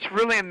 You know what's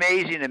really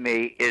amazing to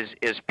me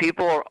is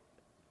people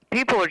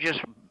are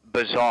just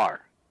bizarre.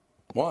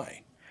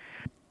 Why?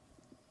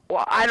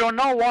 Well, I don't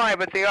know why,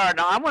 but they are.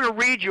 Now I'm going to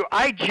read you.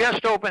 I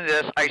just opened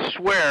this. I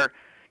swear,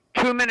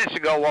 2 minutes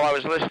ago while I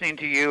was listening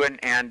to you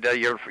and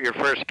your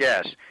first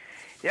guest.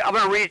 Yeah, I'm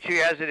going to read it to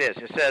you as it is.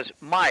 It says,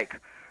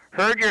 Mike,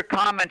 heard your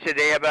comment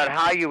today about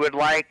how you would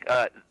like,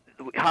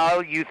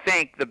 how you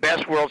think the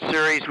best World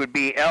Series would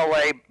be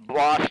L.A.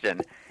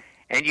 Boston,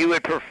 and you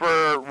would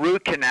prefer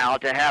root canal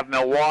to have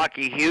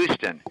Milwaukee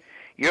Houston.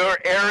 Your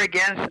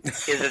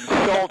arrogance is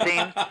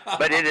insulting,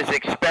 but it is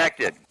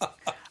expected.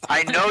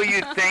 I know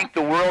you think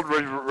the world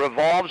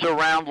revolves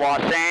around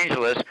Los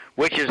Angeles,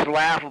 which is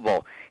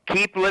laughable.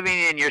 Keep living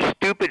in your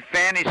stupid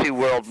fantasy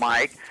world,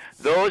 Mike.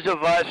 Those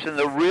of us in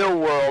the real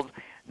world,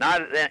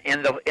 not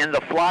in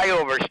the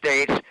flyover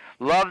states,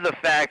 love the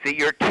fact that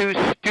you're too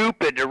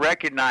stupid to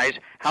recognize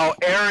how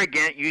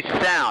arrogant you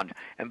sound.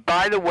 And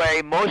by the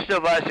way, most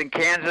of us in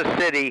Kansas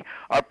City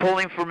are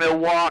pulling for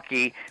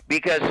Milwaukee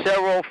because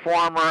several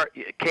former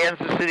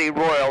Kansas City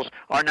Royals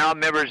are now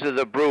members of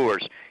the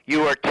Brewers.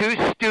 You are too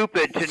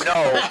stupid to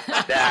know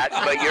that,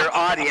 but your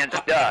audience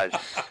does.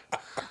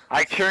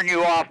 I turn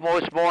you off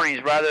most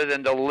mornings rather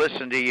than to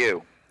listen to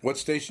you. What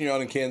station are you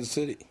on in Kansas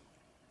City?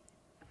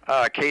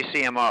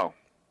 KCMO.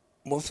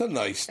 Well, it's a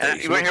nice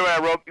station. You want to hear what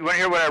I wrote? You want to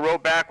hear what I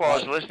wrote back while I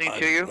was listening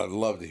to you? I'd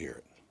love to hear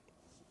it.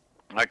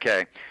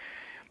 Okay.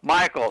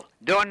 Michael,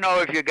 don't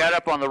know if you got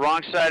up on the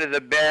wrong side of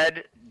the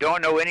bed,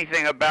 don't know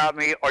anything about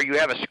me, or you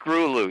have a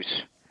screw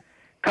loose.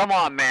 Come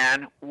on,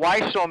 man.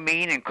 Why so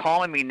mean and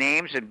calling me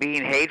names and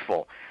being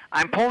hateful?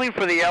 I'm pulling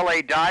for the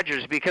L.A.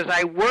 Dodgers because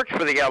I worked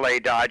for the L.A.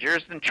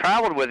 Dodgers and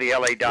traveled with the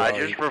L.A.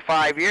 Dodgers for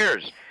 5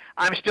 years.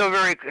 I'm still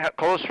very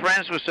close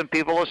friends with some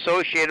people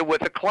associated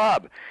with the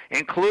club,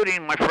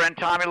 including my friend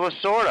Tommy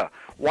Lasorda.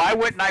 Why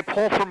wouldn't I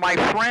pull for my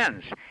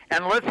friends?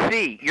 And let's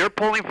see, you're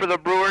pulling for the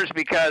Brewers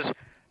because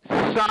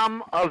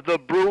some of the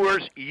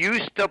Brewers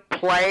used to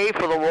play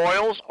for the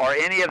Royals. Are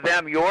any of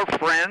them your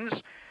friends?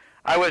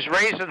 I was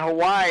raised in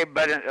Hawaii,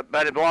 but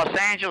Los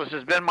Angeles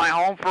has been my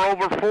home for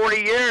over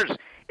 40 years.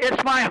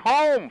 It's my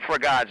home, for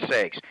God's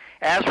sakes.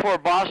 As for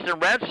Boston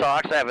Red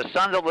Sox, I have a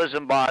son that lives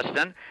in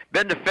Boston,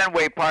 been to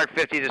Fenway Park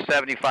 50 to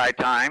 75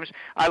 times.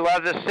 I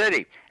love the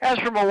city. As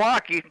for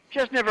Milwaukee,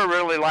 just never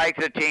really liked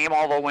the team,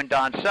 although when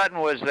Don Sutton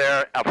was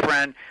there, a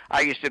friend,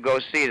 I used to go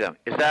see them.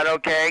 Is that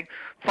okay?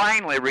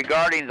 Finally,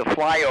 regarding the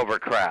flyover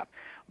crap.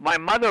 My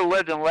mother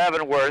lived in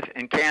Leavenworth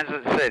in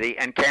Kansas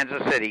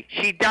City.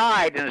 She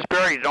died and is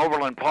buried in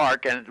Overland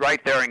Park and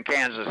right there in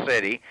Kansas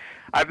City.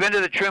 I've been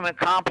to the Truman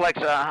Complex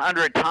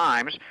 100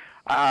 times.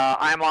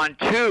 I'm on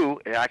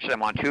two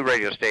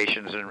radio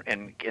stations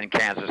in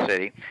Kansas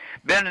City.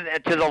 Been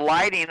to the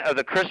lighting of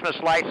the Christmas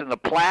lights in the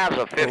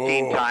plaza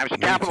 15 times.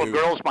 Capitol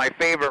Grille's my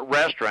favorite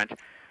restaurant.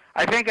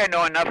 I think I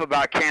know enough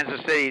about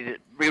Kansas City to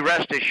be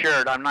rest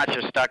assured I'm not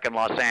just stuck in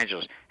Los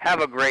Angeles.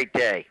 Have a great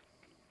day.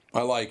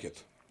 I like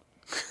it.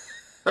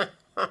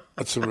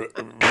 It's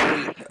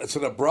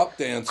an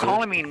abrupt answer.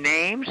 Calling me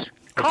names?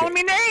 Calling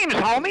me names,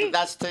 homie.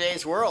 That's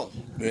today's world.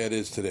 It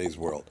is today's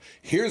world.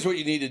 Here's what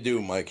you need to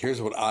do, Mike. Here's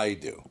what I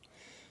do.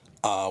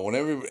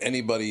 Whenever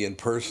anybody in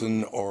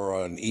person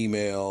or on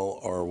email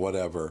or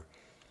whatever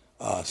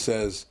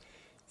says,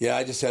 yeah,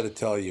 I just had to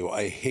tell you,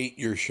 I hate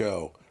your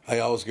show, I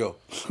always go,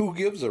 who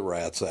gives a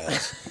rat's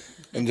ass?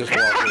 And just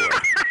walk away.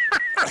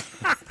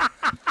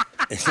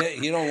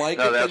 You don't like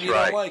it, then you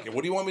don't like it.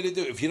 What do you want me to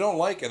do? If you don't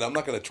like it, I'm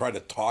not going to try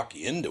to talk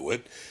you into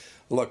it.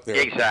 Look, there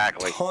are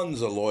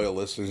tons of loyal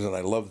listeners, and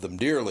I love them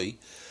dearly.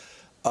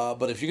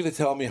 But if you're going to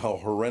tell me how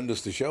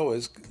horrendous the show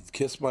is,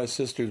 kiss my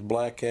sister's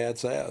black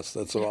cat's ass.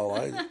 That's all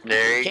I.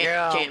 There you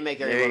go. Can't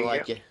make everyone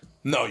like you.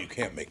 No, you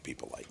can't make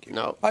people like you.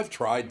 No. I've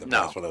tried the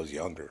best when I was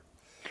younger.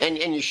 And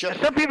you should.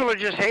 Some people are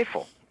just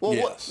hateful. Well,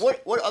 yes.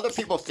 what other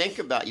people think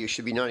about you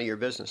should be none of your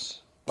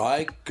business.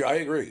 I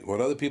agree.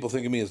 What other people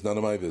think of me is none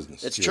of my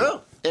business. It's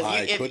true.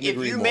 If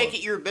you more. make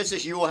it your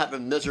business, you will have a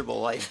miserable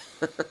life.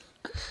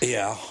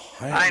 Yeah.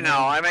 I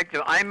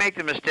know. I make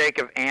the mistake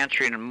of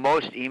answering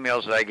most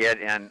emails that I get,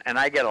 and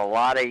I get a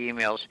lot of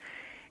emails.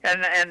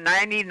 And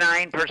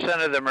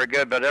 99% of them are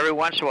good, but every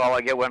once in a while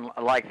I get one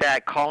like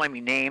that, calling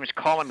me names,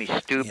 calling me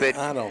stupid.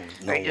 Yeah, I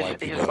don't know why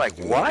people just like,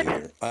 what?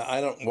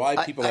 I don't.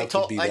 Why people have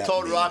to be that I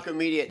told mean. Rock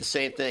Immediate the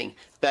same thing.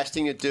 Best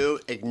thing to do: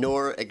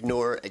 ignore. It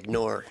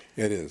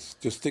is.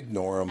 Just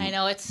ignore them. I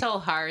know it's so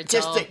hard.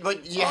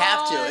 But you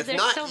have to. If there's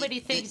not, so many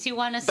things you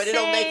want to say. But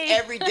it'll make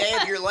every day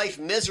of your life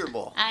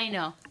miserable. I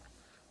know.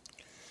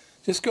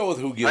 Just go with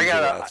who gives you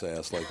rat's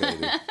ass like I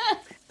do.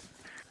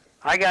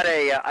 I got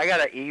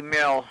an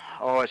email.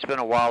 Oh, it's been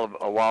a while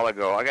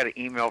ago. I got an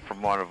email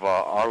from one of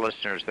our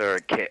listeners there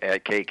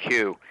at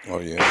KQ. Oh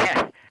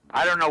yeah.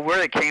 I don't know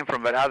where it came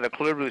from, but out of the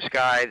clear blue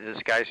sky, this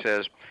guy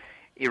says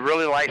he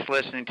really likes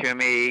listening to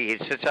me. He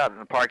sits out in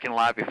the parking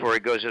lot before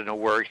he goes into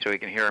work so he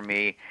can hear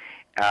me.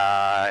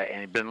 And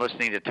he's been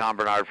listening to Tom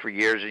Bernard for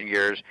years and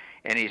years.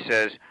 And he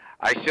says,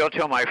 I still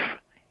tell my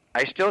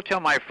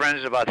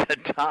friends about the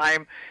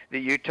time that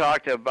you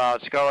talked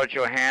about Scarlett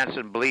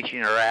Johansson bleaching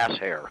her ass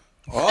hair.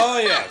 Oh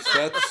yes,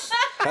 that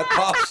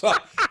pops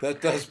up.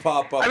 That does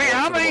pop up. I mean,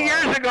 how many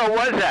years ago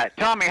was that,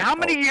 Tommy? How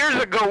many years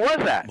ago was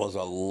that? It was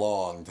a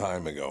long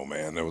time ago,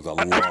 man. It was a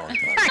long time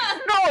ago.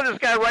 No, this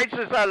guy writes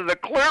this out of the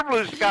clear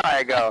blue sky.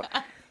 I go,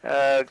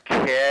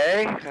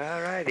 okay,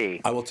 all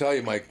righty. I will tell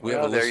you, Mike.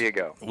 There you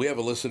go. We have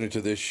a listener to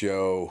this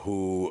show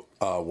who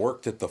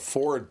worked at the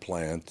Ford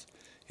plant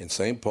in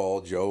St.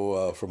 Paul.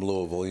 Joe from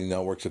Louisville. He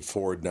now works at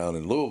Ford down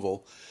in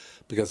Louisville,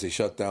 because they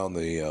shut down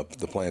the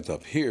plant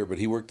up here, but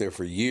he worked there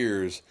for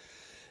years,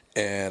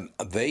 and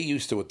they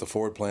used to, at the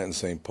Ford plant in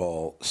St.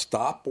 Paul,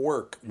 stop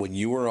work when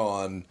you were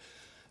on,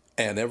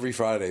 and every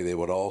Friday they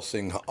would all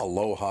sing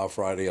Aloha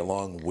Friday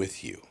along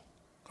with you.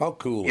 How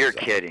cool You're is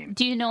that? kidding.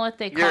 Do you know what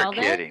they You're called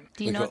kidding. it?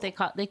 Do you know what they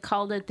called? They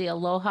called it the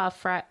Aloha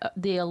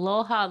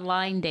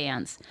line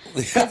dance.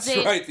 That's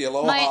right, the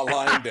Aloha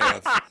line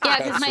dance. Yeah,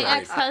 because my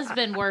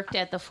ex-husband worked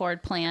at the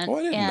Ford plant. Oh,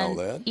 I didn't know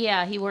that.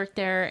 Yeah, he worked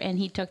there, and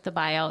he took the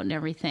buyout and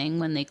everything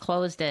when they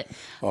closed it.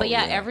 But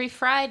yeah, every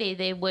Friday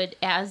they would,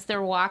 as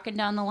they're walking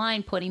down the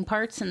line putting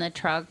parts in the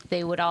truck,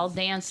 they would all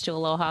dance to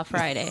Aloha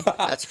Friday.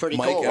 That's pretty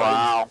cool.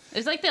 Wow. It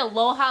was like the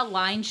Aloha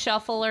line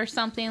shuffle or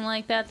something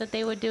like that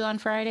they would do on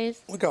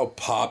Fridays. Look how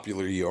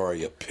popular you are,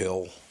 you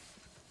pill.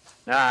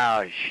 No,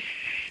 I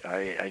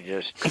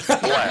just blessed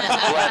is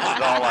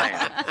all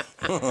I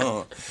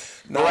am.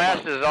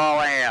 Blessed is all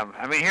I am.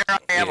 I mean, here I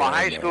am, a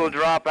high school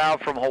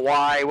dropout from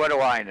Hawaii. What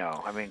do I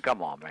know? I mean,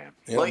 come on, man.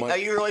 Are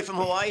you really from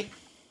Hawaii?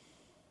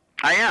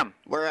 I am.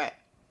 Where at?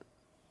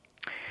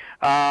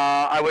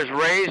 I was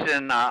raised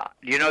in, do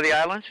you know the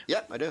islands?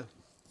 Yep, I do.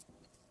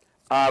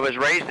 I was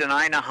raised in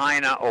Aina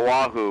Haina,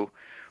 Oahu,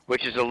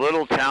 which is a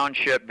little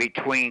township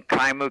between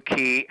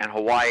Kaimuki and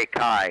Hawaii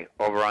Kai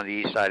over on the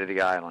east side of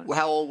the island. Well,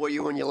 how old were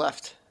you when you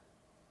left?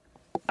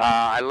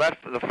 I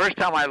left, the first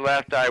time I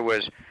left, I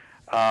was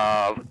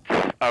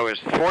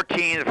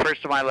 14. The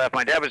first time I left,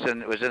 my dad was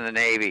in the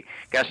Navy.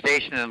 Got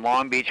stationed in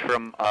Long Beach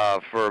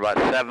for about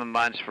 7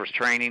 months for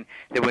training.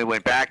 Then we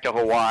went back to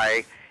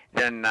Hawaii.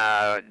 Then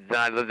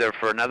I lived there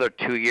for another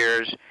 2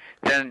 years.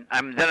 Then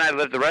I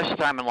lived the rest of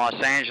the time in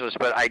Los Angeles.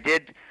 But I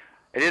did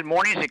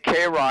mornings at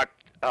K-Rock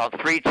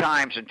 3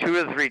 times, and 2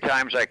 of the 3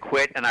 times I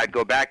quit, and I'd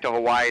go back to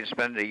Hawaii and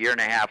spend a year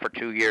and a half or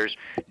 2 years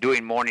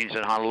doing mornings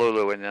in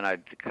Honolulu, and then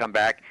I'd come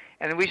back.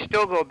 And we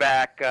still go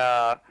back.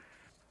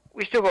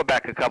 We still go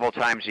back a couple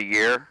times a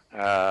year.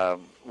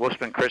 We'll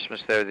spend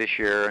Christmas there this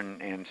year,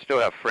 and still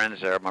have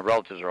friends there. My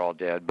relatives are all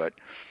dead, but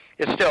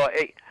it's still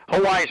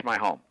Hawaii's my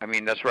home. I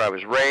mean, that's where I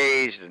was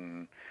raised,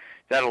 and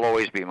that'll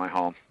always be my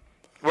home.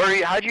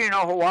 How'd you know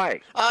Hawaii?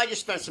 I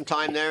just spent some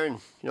time there, and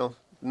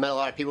met a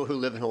lot of people who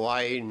live in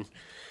Hawaii, and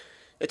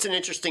it's an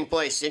interesting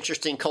place,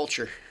 interesting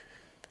culture.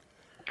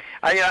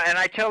 And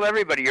I tell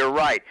everybody, you're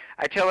right.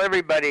 I tell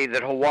everybody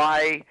that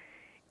Hawaii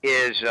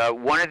is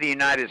one of the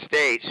United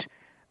States.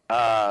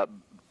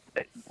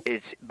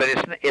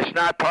 It's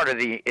not part of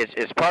the.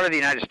 It's part of the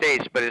United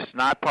States, but it's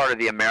not part of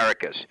the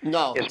Americas.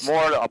 No, it's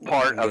more a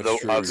part of the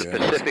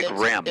Pacific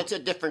Rim. It's a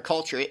different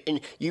culture,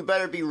 and you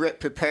better be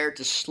prepared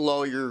to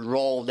slow your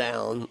roll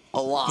down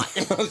a lot.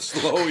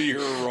 Slow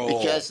your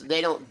roll, because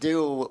they don't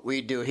do what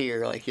we do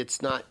here. Like,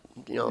 it's not.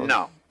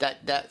 No.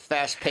 That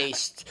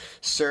fast-paced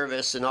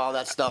service and all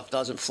that stuff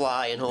doesn't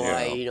fly in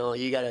Hawaii. Yeah.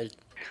 You gotta.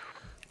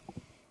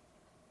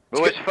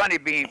 Well, it's funny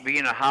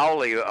being a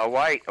haole, a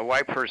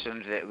white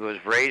person that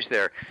was raised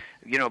there,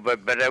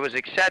 but I was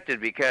accepted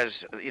because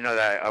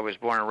that I was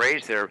born and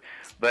raised there.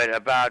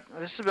 But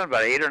this has been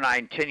about 8 or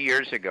 9, 10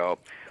 years ago,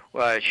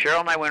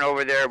 Cheryl and I went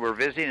over there. We're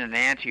visiting an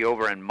auntie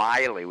over in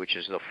Miley, which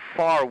is the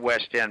far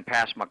west end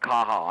past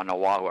Makaha on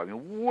Oahu. I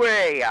mean,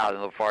 way out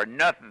in the far,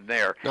 nothing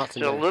there.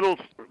 Nothing so there. A little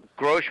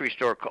grocery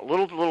store,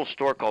 little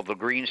store called the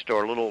Green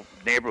Store, little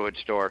neighborhood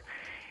store.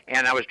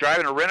 And I was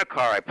driving a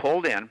rent-a-car. I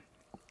pulled in,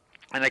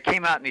 and I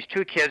came out, and these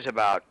two kids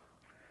about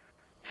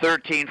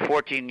 13,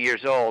 14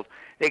 years old.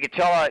 They could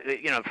tell,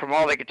 from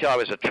all they could tell, I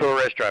was a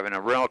tourist driving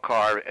a rental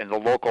car in the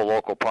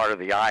local part of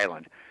the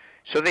island.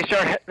 So they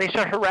start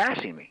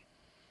harassing me.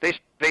 They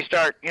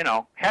start,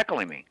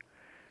 heckling me.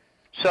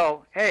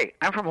 So, hey,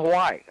 I'm from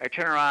Hawaii. I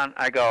turn around,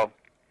 I go,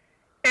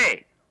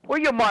 hey, where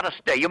your mother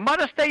stay? Your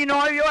mother stay, you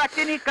act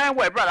any kind of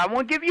way, brother. I'm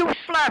going to give you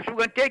slaps. We're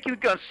going to take you,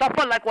 going to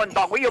suffer like one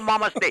dog. Where your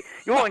mama stay?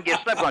 You want to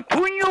get slapped. I'm going to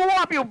tune you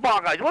up, you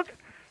buggers. What?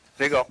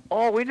 They go,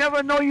 oh, we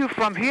never know you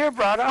from here,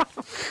 brother.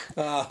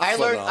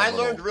 I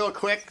learned real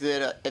quick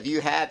that if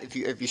you're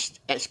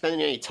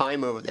spending any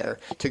time over there,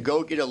 to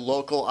go get a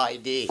local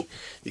ID,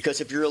 because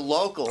if you're a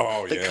local,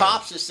 the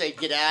cops just say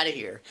get out of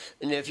here,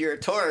 and if you're a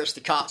tourist,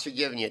 the cops are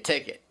giving you a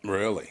ticket.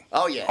 Really?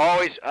 Oh yeah.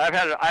 Always. I've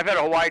had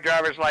a Hawaii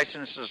driver's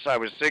license since I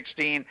was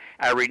 16.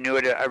 I renew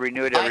it every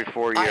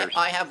 4 years.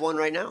 I have one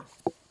right now.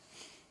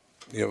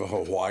 You have a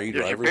Hawaii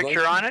driver's license? There's your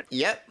picture on it?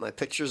 Yep, my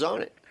picture's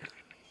on it.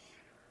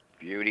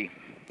 Beauty.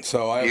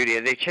 Beauty.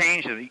 They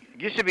changed it. It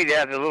used to be they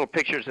had the little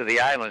pictures of the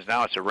islands.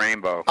 Now it's a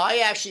rainbow. I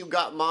actually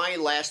got my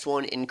last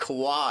one in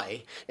Kauai,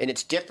 and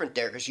it's different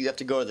there because you have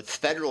to go to the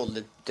federal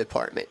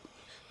department,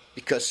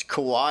 because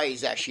Kauai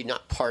is actually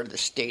not part of the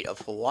state of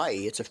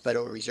Hawaii. It's a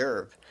federal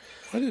reserve.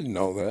 I didn't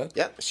know that.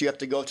 Yep. So you have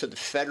to go to the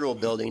federal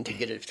building to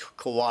get a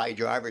Kauai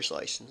driver's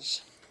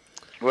license.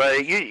 Well,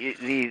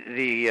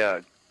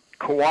 the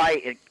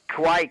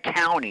Kauai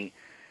County.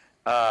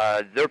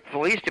 Their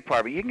police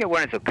department, you can get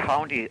one at the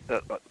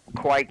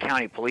Kauai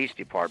County Police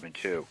Department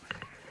too,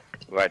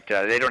 but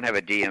they don't have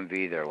a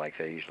DMV there like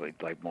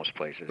most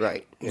places.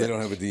 Right. They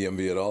don't have a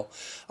DMV at all.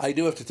 I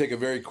do have to take a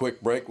very quick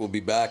break. We'll be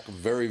back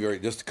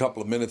just a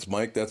couple of minutes,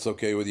 Mike. That's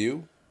okay with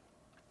you?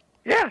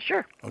 Yeah,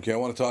 sure. Okay, I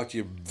want to talk to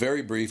you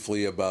very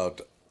briefly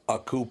about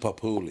Aku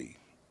Papuli.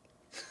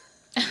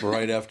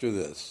 Right after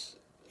this,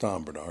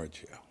 Tom Bernard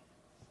Show.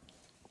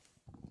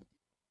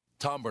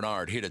 Tom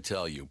Bernard here to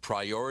tell you,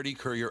 Priority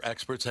Courier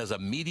Experts has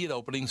immediate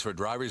openings for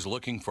drivers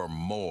looking for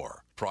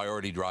more.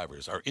 Priority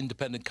drivers are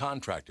independent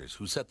contractors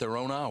who set their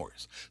own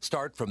hours,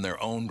 start from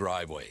their own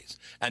driveways,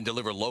 and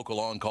deliver local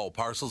on-call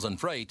parcels and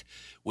freight,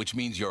 which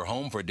means you're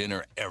home for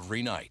dinner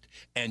every night,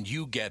 and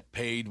you get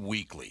paid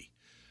weekly.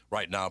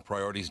 Right now,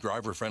 Priority's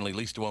driver-friendly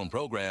lease-to-own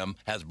program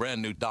has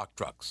brand-new dock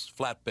trucks,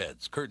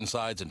 flatbeds, curtain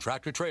sides, and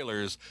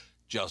tractor-trailers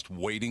just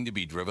waiting to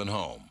be driven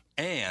home.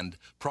 And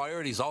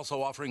Priority's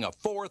also offering a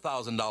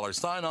 $4,000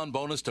 sign-on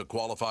bonus to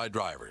qualified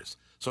drivers.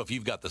 So if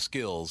you've got the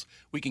skills,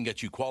 we can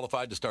get you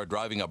qualified to start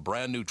driving a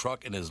brand new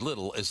truck in as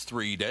little as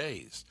 3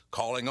 days.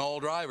 Calling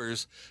all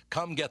drivers,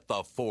 come get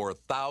the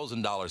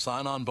 $4,000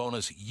 sign-on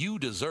bonus you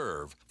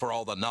deserve for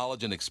all the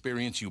knowledge and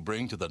experience you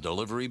bring to the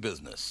delivery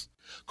business.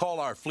 Call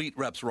our fleet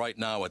reps right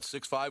now at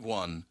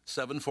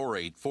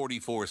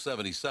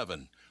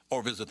 651-748-4477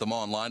 or visit them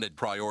online at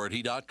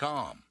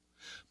priority.com.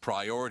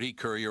 Priority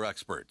Courier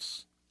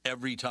Experts.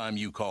 Every time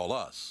you call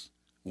us,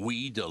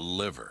 we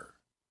deliver.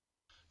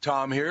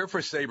 Tom here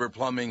for Sabre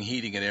Plumbing,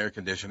 Heating, and Air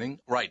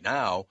Conditioning. Right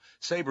now,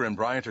 Sabre and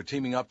Bryant are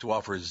teaming up to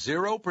offer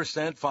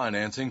 0%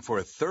 financing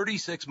for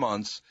 36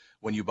 months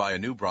when you buy a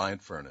new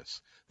Bryant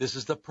furnace. This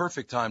is the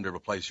perfect time to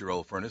replace your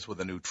old furnace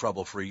with a new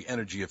trouble-free,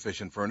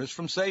 energy-efficient furnace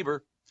from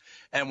Sabre.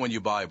 And when you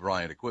buy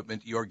Bryant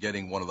equipment, you're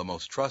getting one of the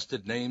most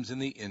trusted names in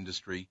the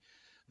industry.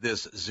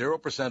 This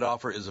 0%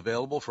 offer is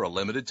available for a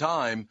limited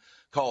time.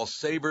 Call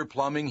Sabre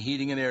Plumbing,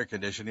 Heating, and Air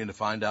Conditioning to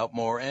find out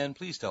more, and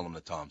please tell them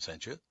that Tom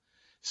sent you.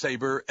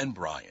 Sabre and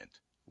Bryant,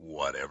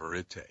 whatever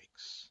it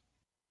takes.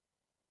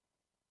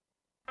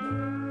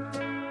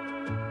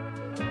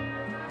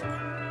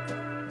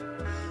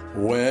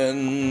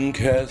 When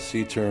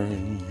Cassie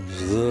turns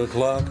the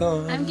clock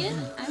on. I'm getting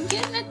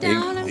it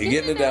down. You're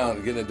getting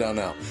it down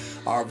now.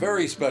 Our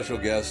very special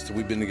guest,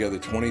 we've been together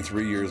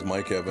 23 years.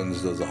 Mike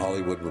Evans does a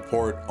Hollywood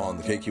Report on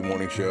the KQ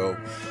Morning Show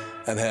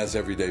and has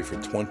every day for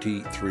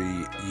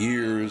 23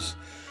 years.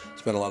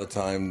 Spent a lot of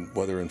time,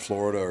 whether in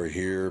Florida or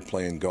here,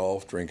 playing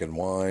golf, drinking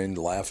wine,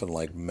 laughing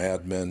like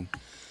madmen.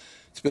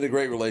 It's been a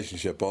great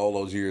relationship all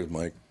those years,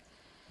 Mike.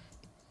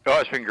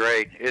 Oh, it's been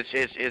great.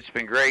 It's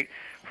been great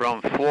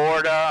from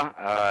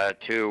Florida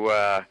to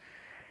I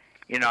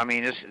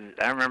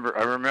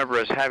remember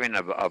us having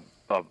a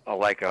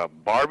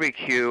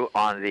barbecue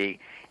on the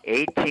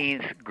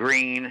 18th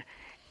green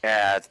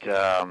at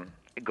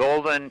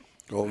Golden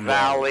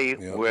Valley,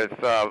 yep,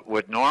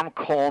 with Norm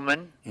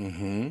Coleman.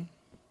 Mm-hmm.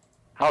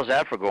 How's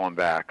that for going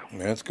back?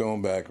 That's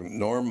going back.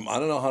 Norm, I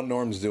don't know how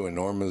Norm's doing.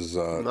 Norm is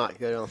not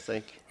good, I don't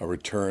think. A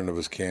return of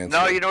his cancer.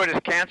 No, you know what? His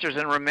cancer's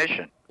in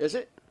remission. Is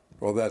it?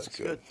 Well, that's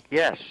good.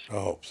 Yes. I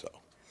hope so.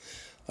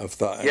 I've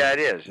thought. Yeah, it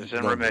is. It's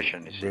in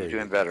remission. He's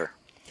doing better.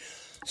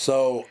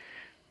 So,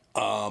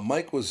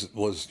 Mike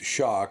was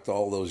shocked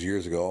all those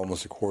years ago,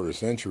 almost a quarter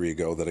century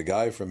ago, that a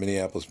guy from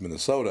Minneapolis,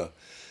 Minnesota,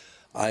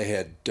 I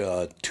had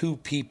two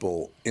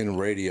people in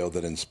radio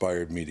that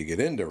inspired me to get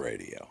into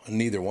radio, and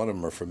neither one of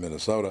them are from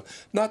Minnesota.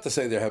 Not to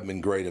say there haven't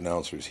been great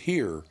announcers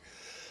here,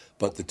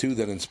 but the two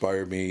that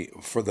inspired me,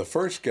 for the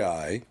first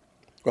guy,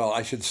 well,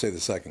 I should say the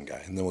second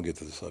guy, and then we'll get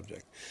to the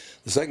subject.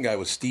 The second guy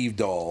was Steve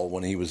Dahl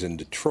when he was in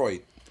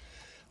Detroit.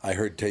 I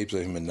heard tapes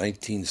of him in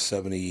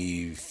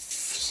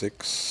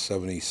 1976,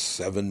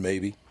 77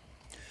 maybe.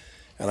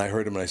 And I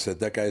heard him and I said,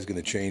 that guy's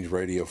going to change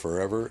radio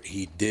forever.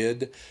 He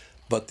did.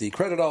 But the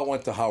credit all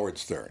went to Howard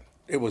Stern.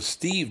 It was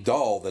Steve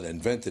Dahl that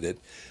invented it.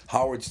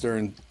 Howard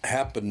Stern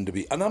happened to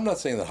be, and I'm not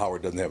saying that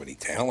Howard doesn't have any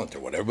talent or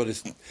whatever,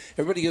 but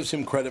everybody gives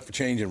him credit for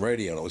changing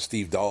radio, and it was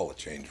Steve Dahl that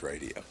changed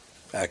radio,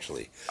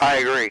 actually. I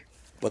agree.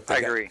 I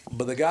agree.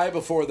 But the guy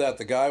before that,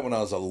 the guy when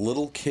I was a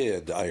little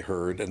kid, I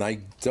heard, and I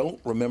don't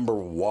remember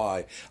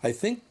why. I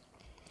think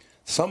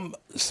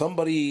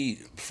somebody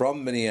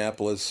from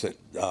Minneapolis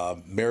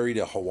married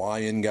a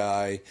Hawaiian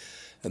guy,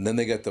 and then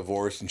they got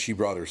divorced, and she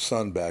brought her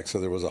son back, so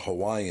there was a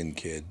Hawaiian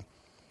kid.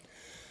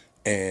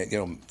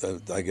 And,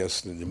 I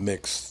guess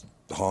mixed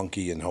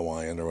honky and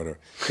Hawaiian or whatever.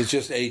 It's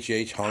just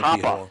HH,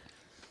 honky,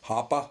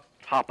 Hapa.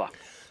 Hapa.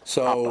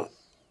 So...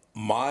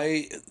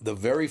 The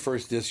very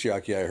first disc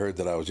jockey I heard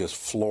that I was just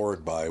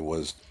floored by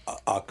was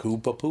Aku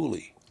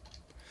Papuli.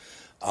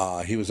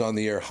 He was on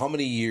the air how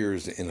many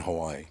years in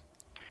Hawaii?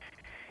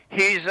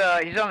 He's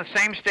on the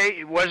same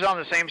station. Was on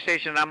the same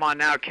station I'm on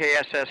now,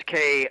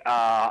 KSSK.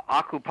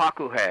 Aku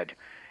Paku Head.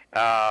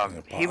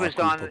 He was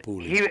Aku on.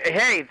 Papuli.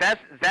 Hey,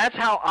 that's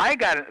how I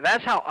got.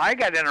 That's how I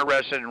got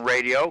interested in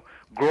radio.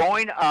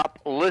 Growing up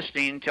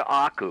listening to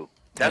Aku.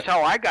 That's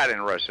how I got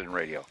interested in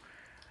radio.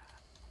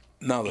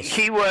 No,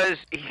 he was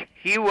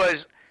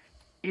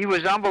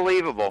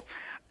unbelievable.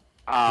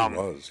 He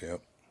was,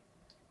 yep.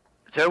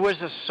 There was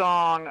a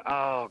song.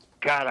 Oh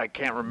God, I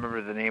can't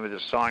remember the name of the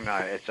song now.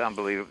 It's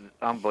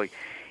unbelievable.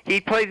 He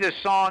played this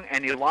song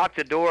and he locked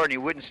the door and he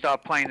wouldn't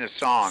stop playing the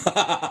song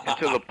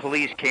until the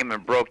police came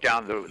and broke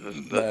down the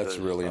That's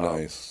really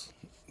nice.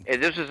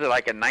 This was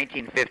like in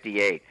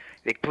 1958.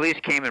 The police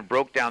came and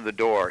broke down the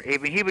door. I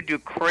mean, he would do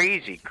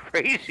crazy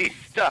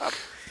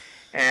stuff.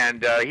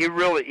 And he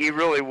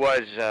really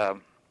was.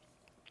 God,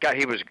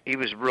 he was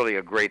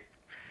really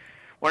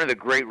one of the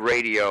great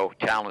radio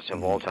talents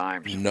of all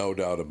time. No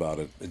doubt about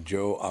it,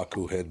 Joe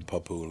Akuhead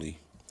Papuli.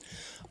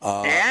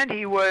 And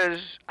he was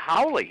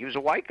Howley. He was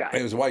a white guy.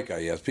 He was a white guy.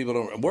 Yes, people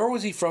don't. Where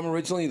was he from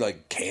originally?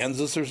 Like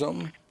Kansas or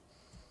something?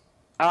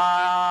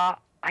 I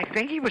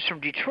think he was from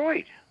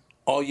Detroit.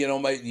 Oh, you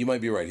might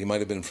be right. He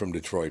might have been from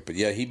Detroit, but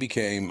yeah, he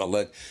became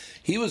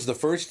he was the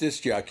first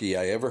disc jockey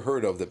I ever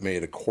heard of that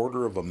made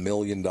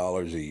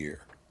 $250,000 a year.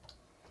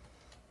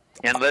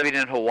 And living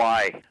in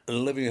Hawaii.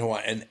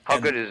 And how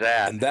good is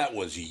that? And that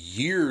was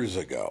years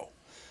ago.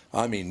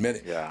 I mean,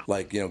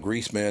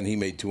 Greaseman, he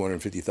made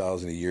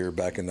 $250,000 a year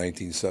back in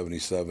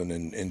 1977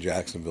 in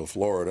Jacksonville,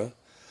 Florida.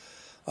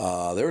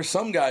 There were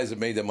some guys that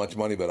made that much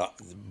money,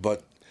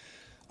 but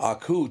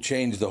Aku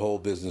changed the whole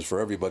business for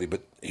everybody.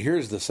 But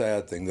here's the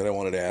sad thing that I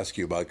wanted to ask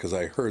you about, because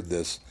I heard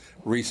this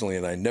recently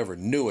and I never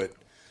knew it.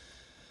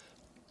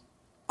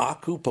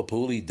 Aku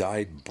Papuli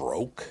died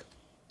broke?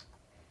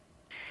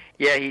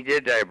 Yeah, he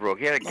did die broke.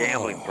 He had a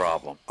gambling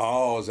problem.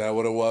 Oh, is that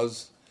what it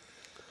was?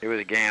 It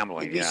was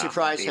gambling. You'd be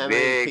surprised how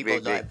many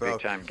people died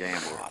broke. Big-time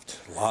gambler.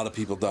 A lot of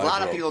people died broke. A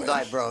lot of people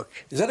died broke.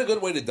 Is that a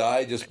good way to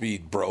die, just be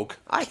broke?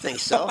 I think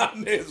so.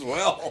 May as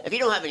well. If you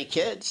don't have any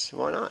kids,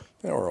 why not?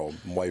 Or a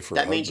wife or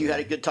that means you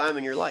had a good time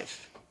in your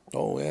life.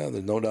 Oh, yeah,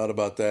 there's no doubt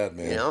about that,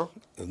 man.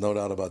 There's no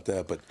doubt about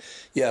that. But,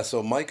 yeah,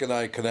 so Mike and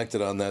I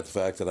connected on that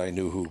fact that I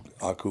knew who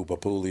Aku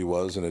Papuli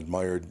was and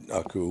admired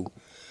Aku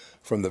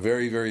from the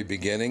very, very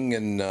beginning.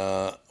 And,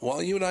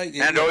 you and I...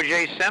 And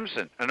O.J.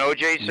 Simpson.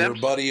 Your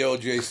buddy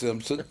O.J.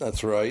 Simpson.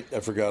 That's right.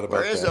 I forgot about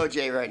that. Where is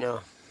O.J. right now?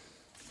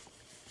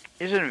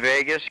 He's in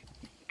Vegas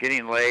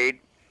getting laid.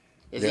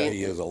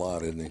 He is a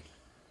lot, isn't he?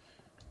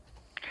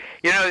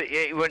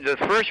 When the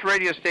first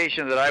radio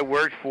station that I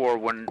worked for,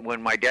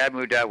 when my dad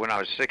moved out when I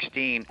was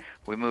 16,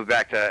 we moved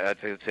back to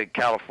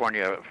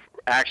California,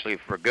 actually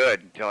for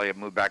good, until I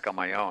moved back on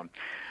my own.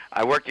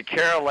 I worked at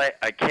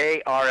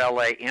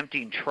KRLA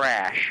emptying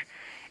trash,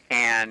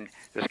 and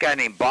this guy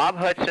named Bob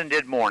Hudson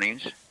did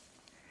mornings.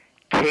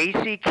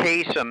 Casey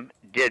Kasem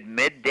did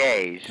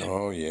middays.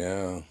 Oh,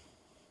 yeah.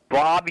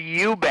 Bob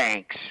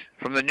Eubanks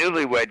from the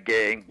Newlywed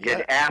Gang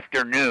did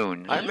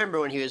afternoons. I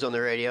remember when he was on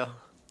the radio.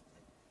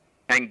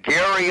 And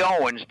Gary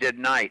Owens did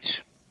nights.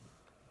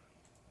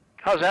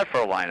 How's that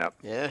for a lineup?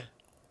 Yeah,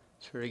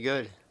 it's pretty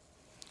good.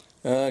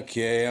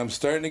 Okay, I'm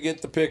starting to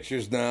get the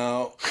pictures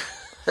now.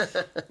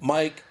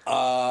 Mike,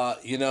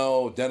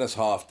 Dennis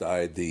Hoff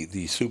died,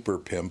 the super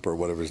pimp or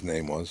whatever his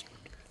name was.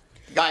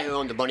 Guy who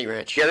owned the Bunny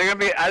Ranch. Yeah,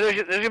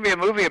 there's gonna be a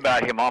movie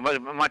about him. I'm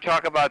gonna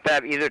talk about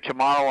that either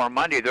tomorrow or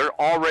Monday. They're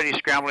already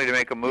scrambling to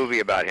make a movie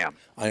about him.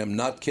 I am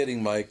not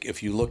kidding, Mike.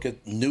 If you look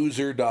at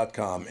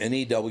Newser.com,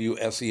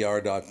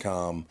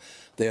 NEWSER.com,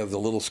 they have the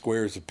little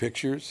squares of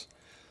pictures.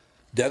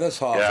 Dennis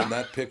Hoff in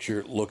that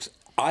picture looks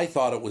I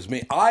thought it was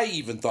me. I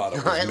even thought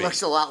it was it me. It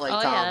looks a lot like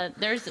Tom.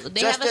 Yeah,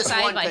 they have a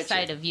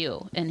side-by-side of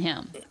you and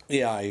him.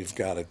 Yeah, I've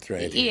got it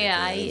right here.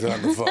 Yeah. It's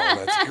on the phone.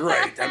 That's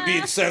great. I'm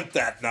being sent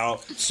that now.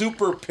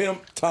 Super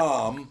Pimp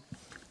Tom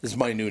is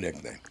my new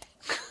nickname.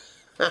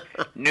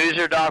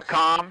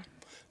 Newser.com.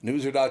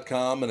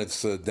 Newser.com, and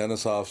it's a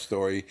Denisov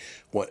story.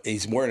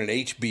 He's wearing an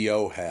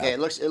HBO hat. Yeah, it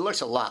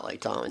looks a lot like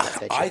Tom in that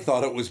picture. I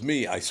thought it was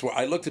me. I swear.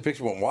 I looked at the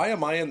picture and went, why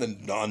am I on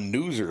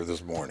Newser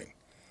this morning?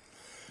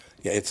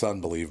 Yeah, it's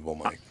unbelievable,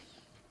 Mike.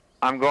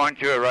 I'm going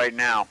to it right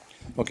now.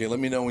 Okay, let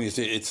me know when you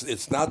see it.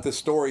 It's not the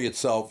story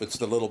itself. It's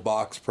the little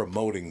box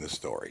promoting the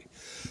story.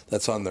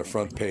 That's on the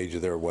front page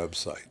of their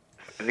website.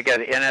 They got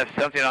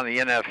something on the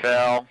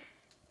NFL.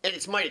 And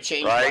it might have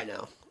changed by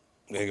now.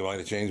 They might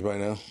have changed by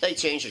now? They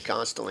change it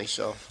constantly,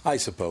 so. I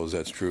suppose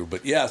that's true.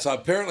 But, yeah, so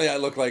apparently I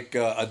look like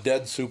a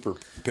dead super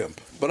pimp.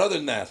 But other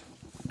than that.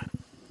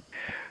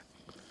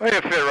 Well,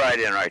 you fit right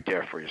in right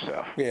there for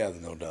yourself. Yeah,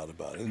 no doubt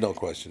about it. No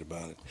question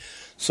about it.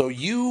 So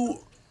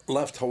you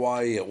left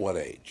Hawaii at what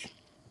age?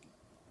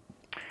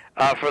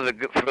 For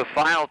the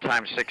final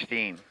time,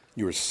 16.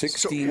 You were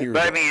 16 years old.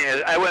 But, I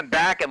mean, I went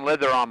back and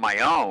lived there on my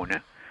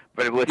own.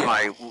 But with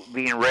my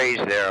being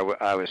raised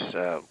there, I was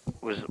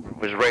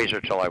raised there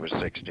till I was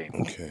 16.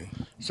 Okay.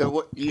 So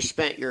what you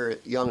spent your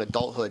young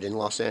adulthood in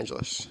Los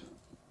Angeles?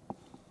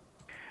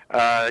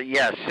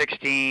 Yeah,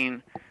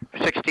 16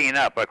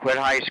 up. I quit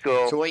high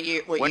school. So what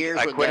years would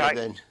that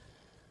have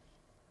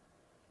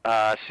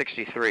been?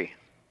 63.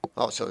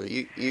 Oh, so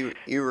you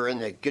were in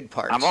the good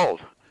parts. I'm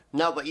old.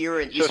 No, but you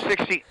were in. So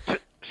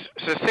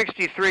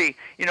 63.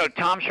 You know,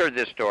 Tom's heard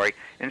this story.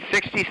 In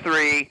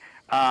 63.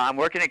 I'm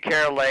working at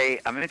Carolay.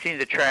 I'm emptying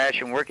the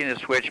trash. I'm working the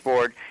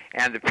switchboard.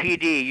 And the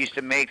PD used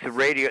to make the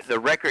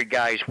record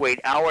guys wait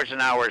hours and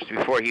hours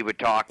before he would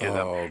talk to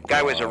them.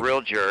 Guy was a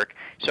real jerk.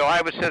 So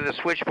I would sit at the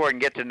switchboard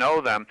and get to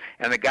know them.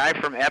 And the guy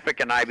from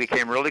Epic and I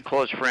became really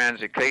close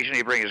friends. Occasionally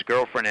he'd bring his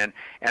girlfriend in.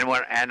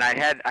 And I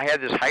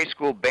had this high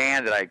school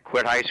band that I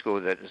quit high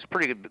school. That was a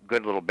pretty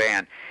good little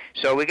band.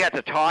 So we got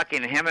to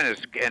talking. Him and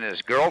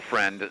his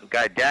girlfriend, the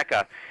guy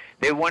Decca.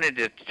 They wanted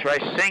to try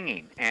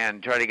singing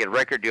and try to get a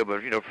record deal,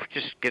 but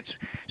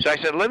So I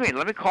said, let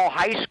me call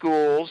high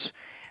schools,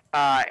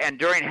 and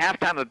during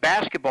halftime of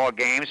basketball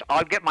games,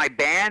 I'll get my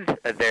band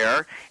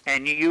there,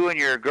 and you and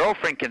your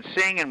girlfriend can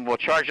sing, and we'll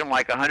charge them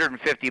like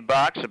 $150. The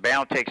band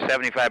will take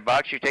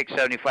 $75. You take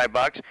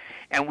 $75,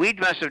 and we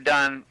must have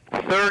done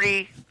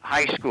 30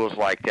 high schools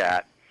like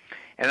that.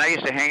 And I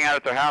used to hang out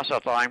at their house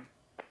all the time,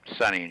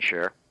 Sonny and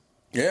Cher.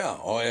 Yeah,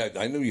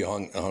 I knew you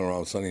hung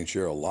around Sonny and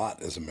Cher a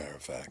lot, as a matter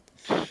of fact.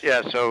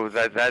 Yeah, so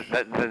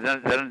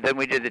then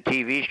we did the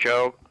TV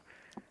show,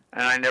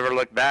 and I never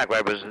looked back.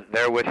 I was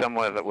there with them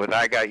when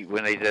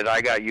they did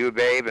I Got You,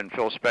 Babe, and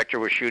Phil Spector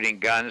was shooting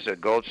guns at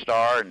Gold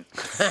Star, and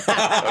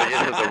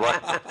I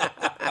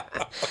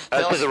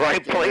was at the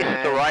right place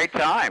at the right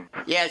time.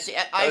 Yeah, see,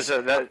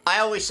 I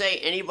always say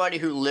anybody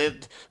who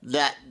lived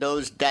that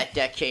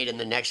decade and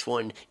the next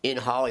one in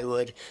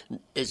Hollywood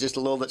is just a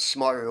little bit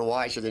smarter and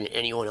wiser than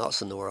anyone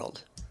else in the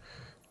world.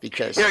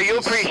 Because you'll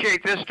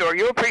appreciate this story.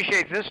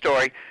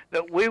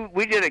 That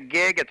we did a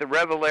gig at the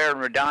Revelair in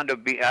Redondo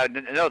Beach.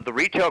 The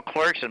Retail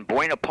Clerks in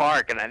Buena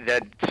Park,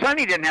 and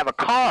Sonny didn't have a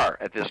car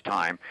at this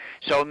time.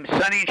 So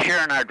Sonny and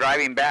Sharon are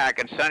driving back,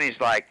 and Sonny's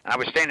like, I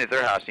was staying at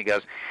their house, and he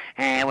goes,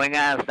 "Hey, we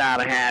gotta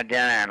stop and have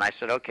dinner." And I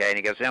said, "Okay." And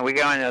he goes, "We're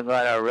going to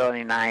go to a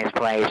really nice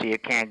place. So you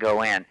can't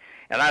go in."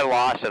 And I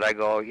lost it. I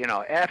go,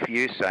 F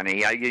you, Sonny.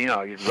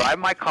 You drive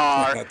my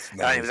car. That's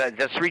nice.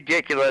 That's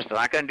ridiculous. I'm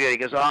not going to do it. He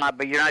goes,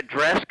 but you're not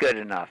dressed good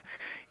enough.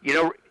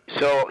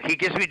 So he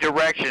gives me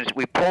directions.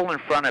 We pull in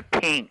front of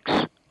Pink's.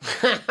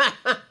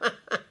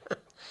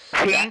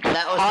 Pink's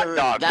hot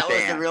dog stand. That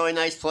was a really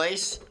nice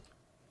place?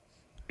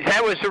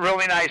 That was a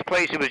really nice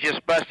place. It was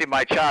just busting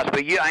my chops.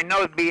 But I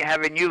know,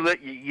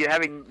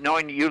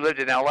 knowing you lived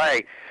in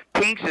L.A.,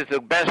 Pink's is the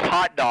best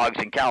hot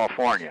dogs in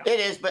California. It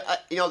is,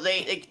 but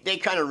they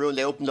kind of ruined.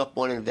 They opened up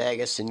one in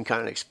Vegas and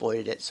kind of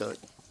exploited it. So.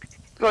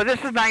 Well,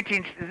 this is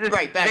 19.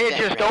 Right, back they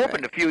had then, just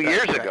opened a few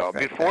years ago.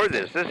 Before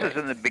this is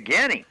in the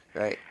beginning.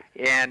 Right.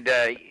 And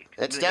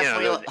that's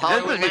definitely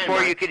Hollywood this is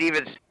before you could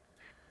even.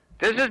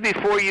 This is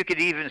before you could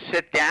even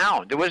sit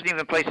down. There wasn't even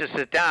a place to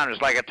sit down. It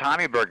was like a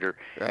Tommy Burger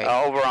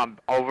over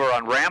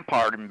on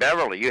Rampart in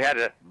Beverly. You had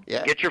to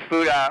get your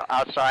food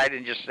outside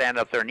and just stand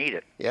up there and eat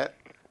it. Yeah.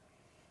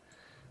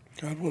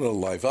 God, what a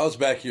life. I was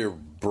back here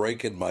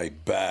breaking my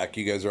back.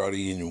 You guys are out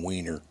eating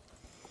wiener.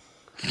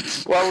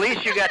 Well, at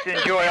least you got to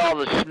enjoy all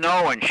the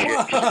snow and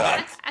shit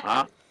stuff.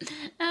 Huh?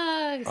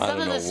 Some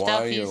of the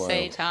stuff you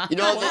say, Tom.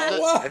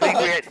 I think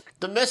we had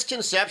the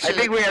misconception. I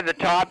think we had the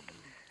top.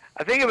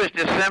 I think it was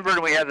December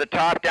and we had the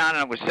top down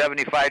and it was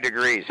 75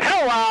 degrees.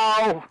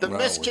 Hello! The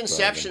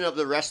misconception of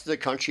the rest of the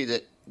country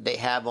that they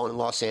have on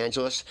Los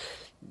Angeles.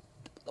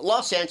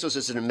 Los Angeles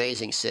is an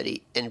amazing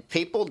city, and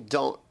people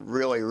don't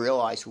really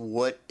realize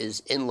what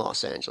is in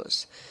Los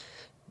Angeles.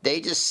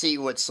 They just see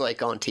what's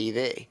like on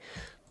TV.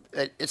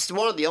 It's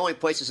one of the only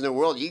places in the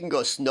world you can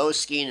go snow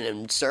skiing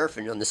and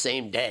surfing on the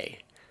same day.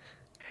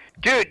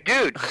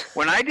 Dude,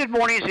 when I did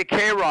mornings at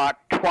K-Rock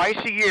twice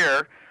a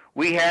year,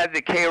 we had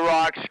the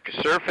K-Rock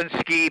Surf and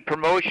Ski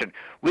promotion.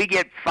 We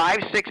get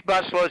 5-6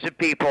 busloads of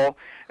people.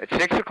 At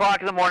 6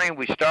 o'clock in the morning,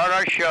 we start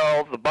our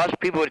show. The bus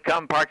people would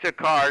come, park their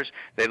cars.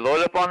 They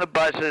load up on the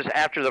buses.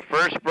 After the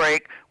first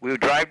break, we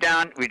would drive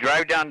down. We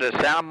drive down to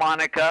Santa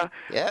Monica.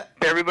 Yeah.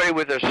 Everybody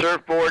with their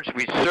surfboards.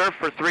 We surf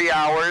for 3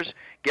 hours.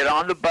 Get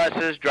on the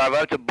buses. Drive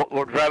up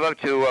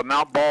to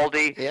Mount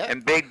Baldy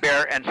and Big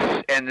Bear,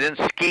 and then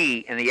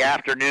ski in the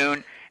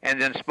afternoon. And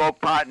then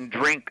smoke pot and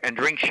drink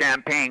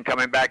champagne.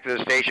 Coming back to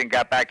the station,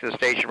 got back to the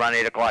station around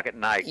 8 o'clock at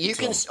night. You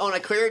can, on a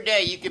clear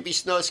day, you could be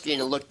snow skiing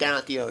and look down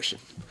at the ocean.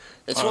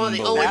 It's one of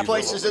the only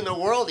places in the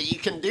world that you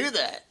can do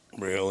that.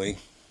 Really?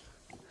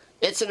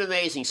 It's an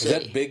amazing city.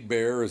 Is that Big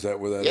Bear? Is that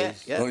where that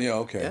is? Yeah. Oh, yeah,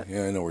 okay.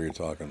 Yeah, I know where you're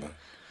talking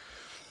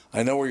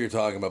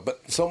about.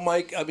 But so,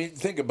 Mike, I mean,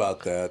 think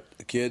about that.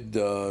 A kid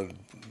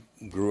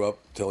grew up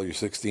till you're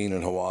 16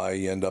 in Hawaii.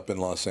 You end up in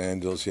Los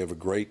Angeles. You have a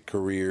great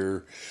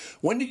career.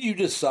 When did you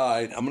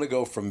decide, I'm going to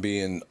go from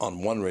being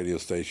on one radio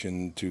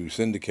station to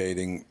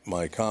syndicating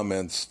my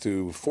comments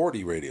to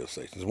 40 radio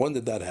stations? When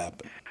did that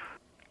happen?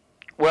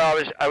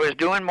 Well, I was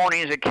doing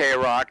mornings at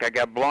K-Rock. I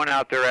got blown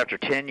out there after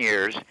 10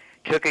 years.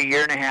 Took a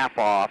year and a half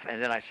off,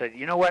 and then I said,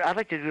 you know what, I'd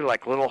like to do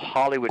like little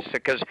Hollywood stuff,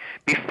 because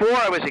before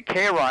I was at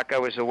K-Rock, I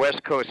was the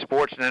West Coast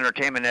sports and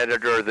entertainment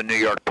editor of the New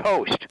York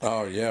Post.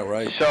 Oh, yeah,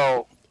 right.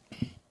 So,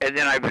 and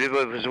then I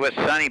was with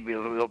Sonny,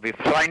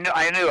 so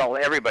I knew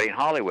everybody in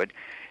Hollywood.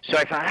 So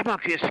I thought, how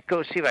about just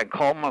go see if I can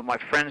call my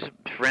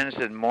friends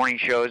in morning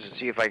shows and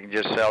see if I can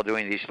just sell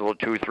doing these little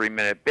 2 or 3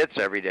 minute bits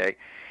every day.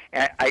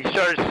 And I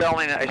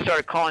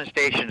started calling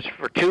stations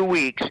for 2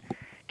 weeks.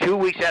 2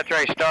 weeks after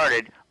I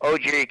started,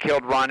 OJ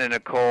killed Ron and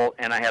Nicole,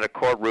 and I had a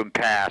courtroom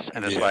pass.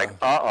 And it's like,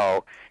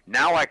 uh-oh,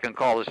 now I can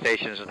call the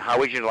stations, and how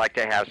would you like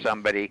to have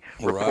somebody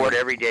report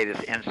every day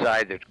that's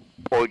inside the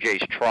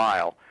OJ's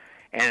trial?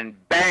 And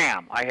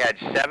bam, I had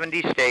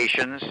 70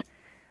 stations.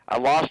 I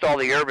lost all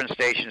the urban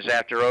stations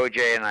after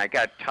OJ, and I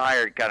got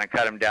tired, kind of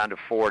cut them down to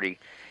 40.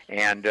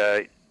 And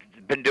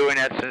been doing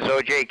that since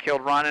OJ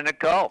killed Ron and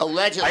Nicole.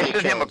 Allegedly I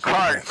sent him a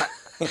card.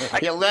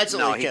 He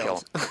allegedly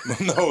killed.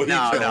 No.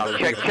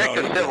 Check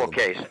the civil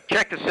case.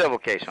 Check the civil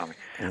case on me.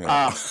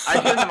 I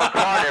send him a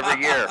card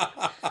every year.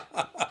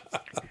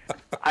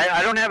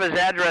 I don't have his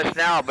address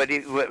now, but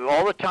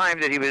all the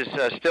time that he was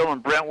still in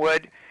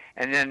Brentwood,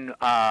 and then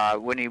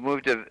when he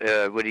moved to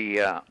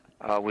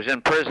was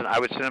in prison, I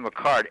would send him a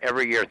card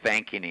every year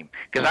thanking him,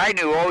 because I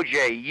knew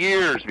OJ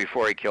years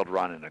before he killed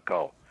Ron and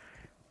Nicole.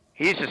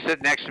 He used to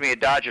sit next to me at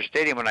Dodger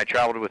Stadium when I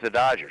traveled with the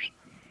Dodgers.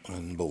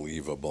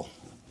 Unbelievable.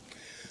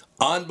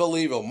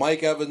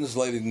 Mike Evans,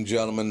 ladies and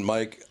gentlemen.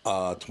 Mike,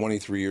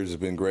 23 years has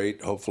been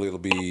great. Hopefully it'll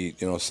be,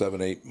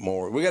 7, 8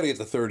 more. We got to get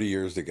to 30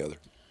 years together.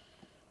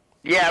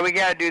 Yeah, we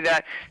got to do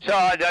that. So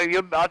I'll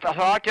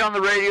talk to you on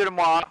the radio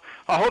tomorrow.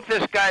 I hope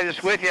this guy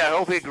that's with you, I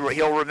hope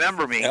he'll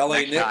remember me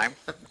next time.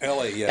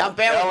 L.A., yeah.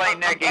 L.A.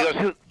 Nick. He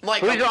goes,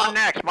 who's on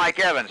next? Mike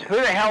Evans. Who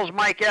the hell's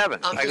Mike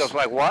Evans? I goes,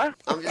 like, what?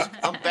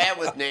 I'm bad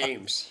with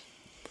names.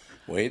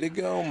 Way to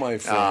go, my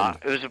friend.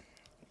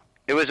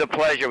 It was a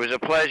pleasure. It was a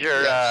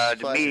pleasure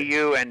to meet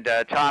you. And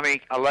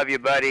Tommy, I love you,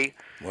 buddy.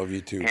 Love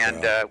you too,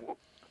 and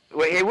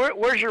hey,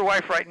 where's your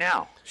wife right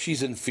now?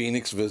 She's in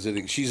Phoenix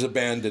visiting. She's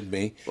abandoned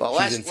me. Well,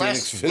 last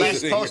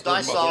post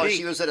I saw her,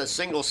 she was at a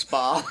single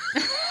spa.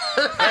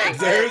 Hey,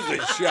 there's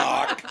a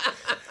shock.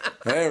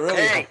 Hey,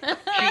 really?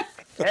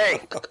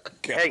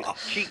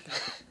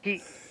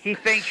 He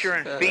thinks you're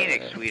in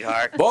Phoenix,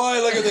 sweetheart.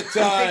 Boy, look at the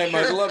time.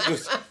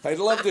 I'd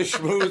love to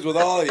schmooze with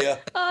all of you.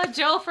 Oh,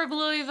 Joe from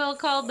Louisville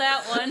called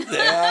that one.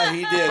 Yeah,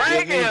 he did.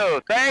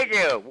 Thank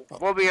you.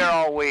 We'll be here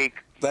all week.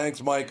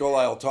 Thanks, Michael.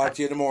 I'll talk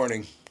to you in the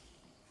morning.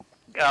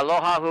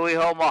 Aloha, hui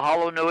ho,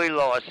 mahalo nui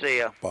loa. See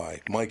ya. Bye.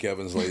 Mike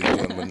Evans, ladies and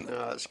gentlemen.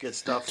 That's good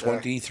stuff.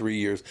 23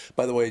 years.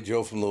 By the way,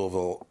 Joe from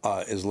Louisville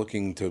is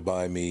looking to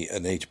buy me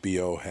an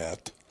HBO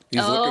hat.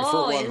 He's looking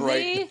for one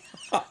right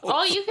now.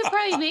 Oh, you could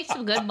probably make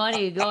some good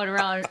money going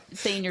around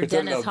saying you're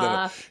Dennis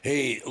Hoff.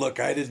 Hey, look,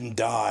 I didn't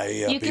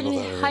die. You can be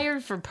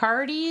hired for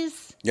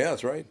parties. Yeah,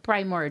 that's right.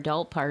 Probably more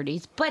adult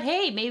parties. But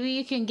hey, maybe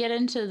you can get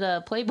into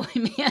the Playboy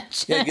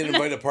Mansion. Yeah, get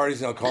invited to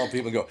parties and I'll call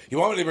people and go, you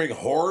want me to bring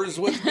whores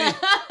with me?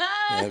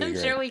 I'm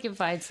sure we can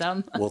find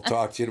some. We'll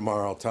talk to you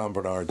tomorrow. Tom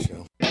Bernard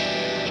Show.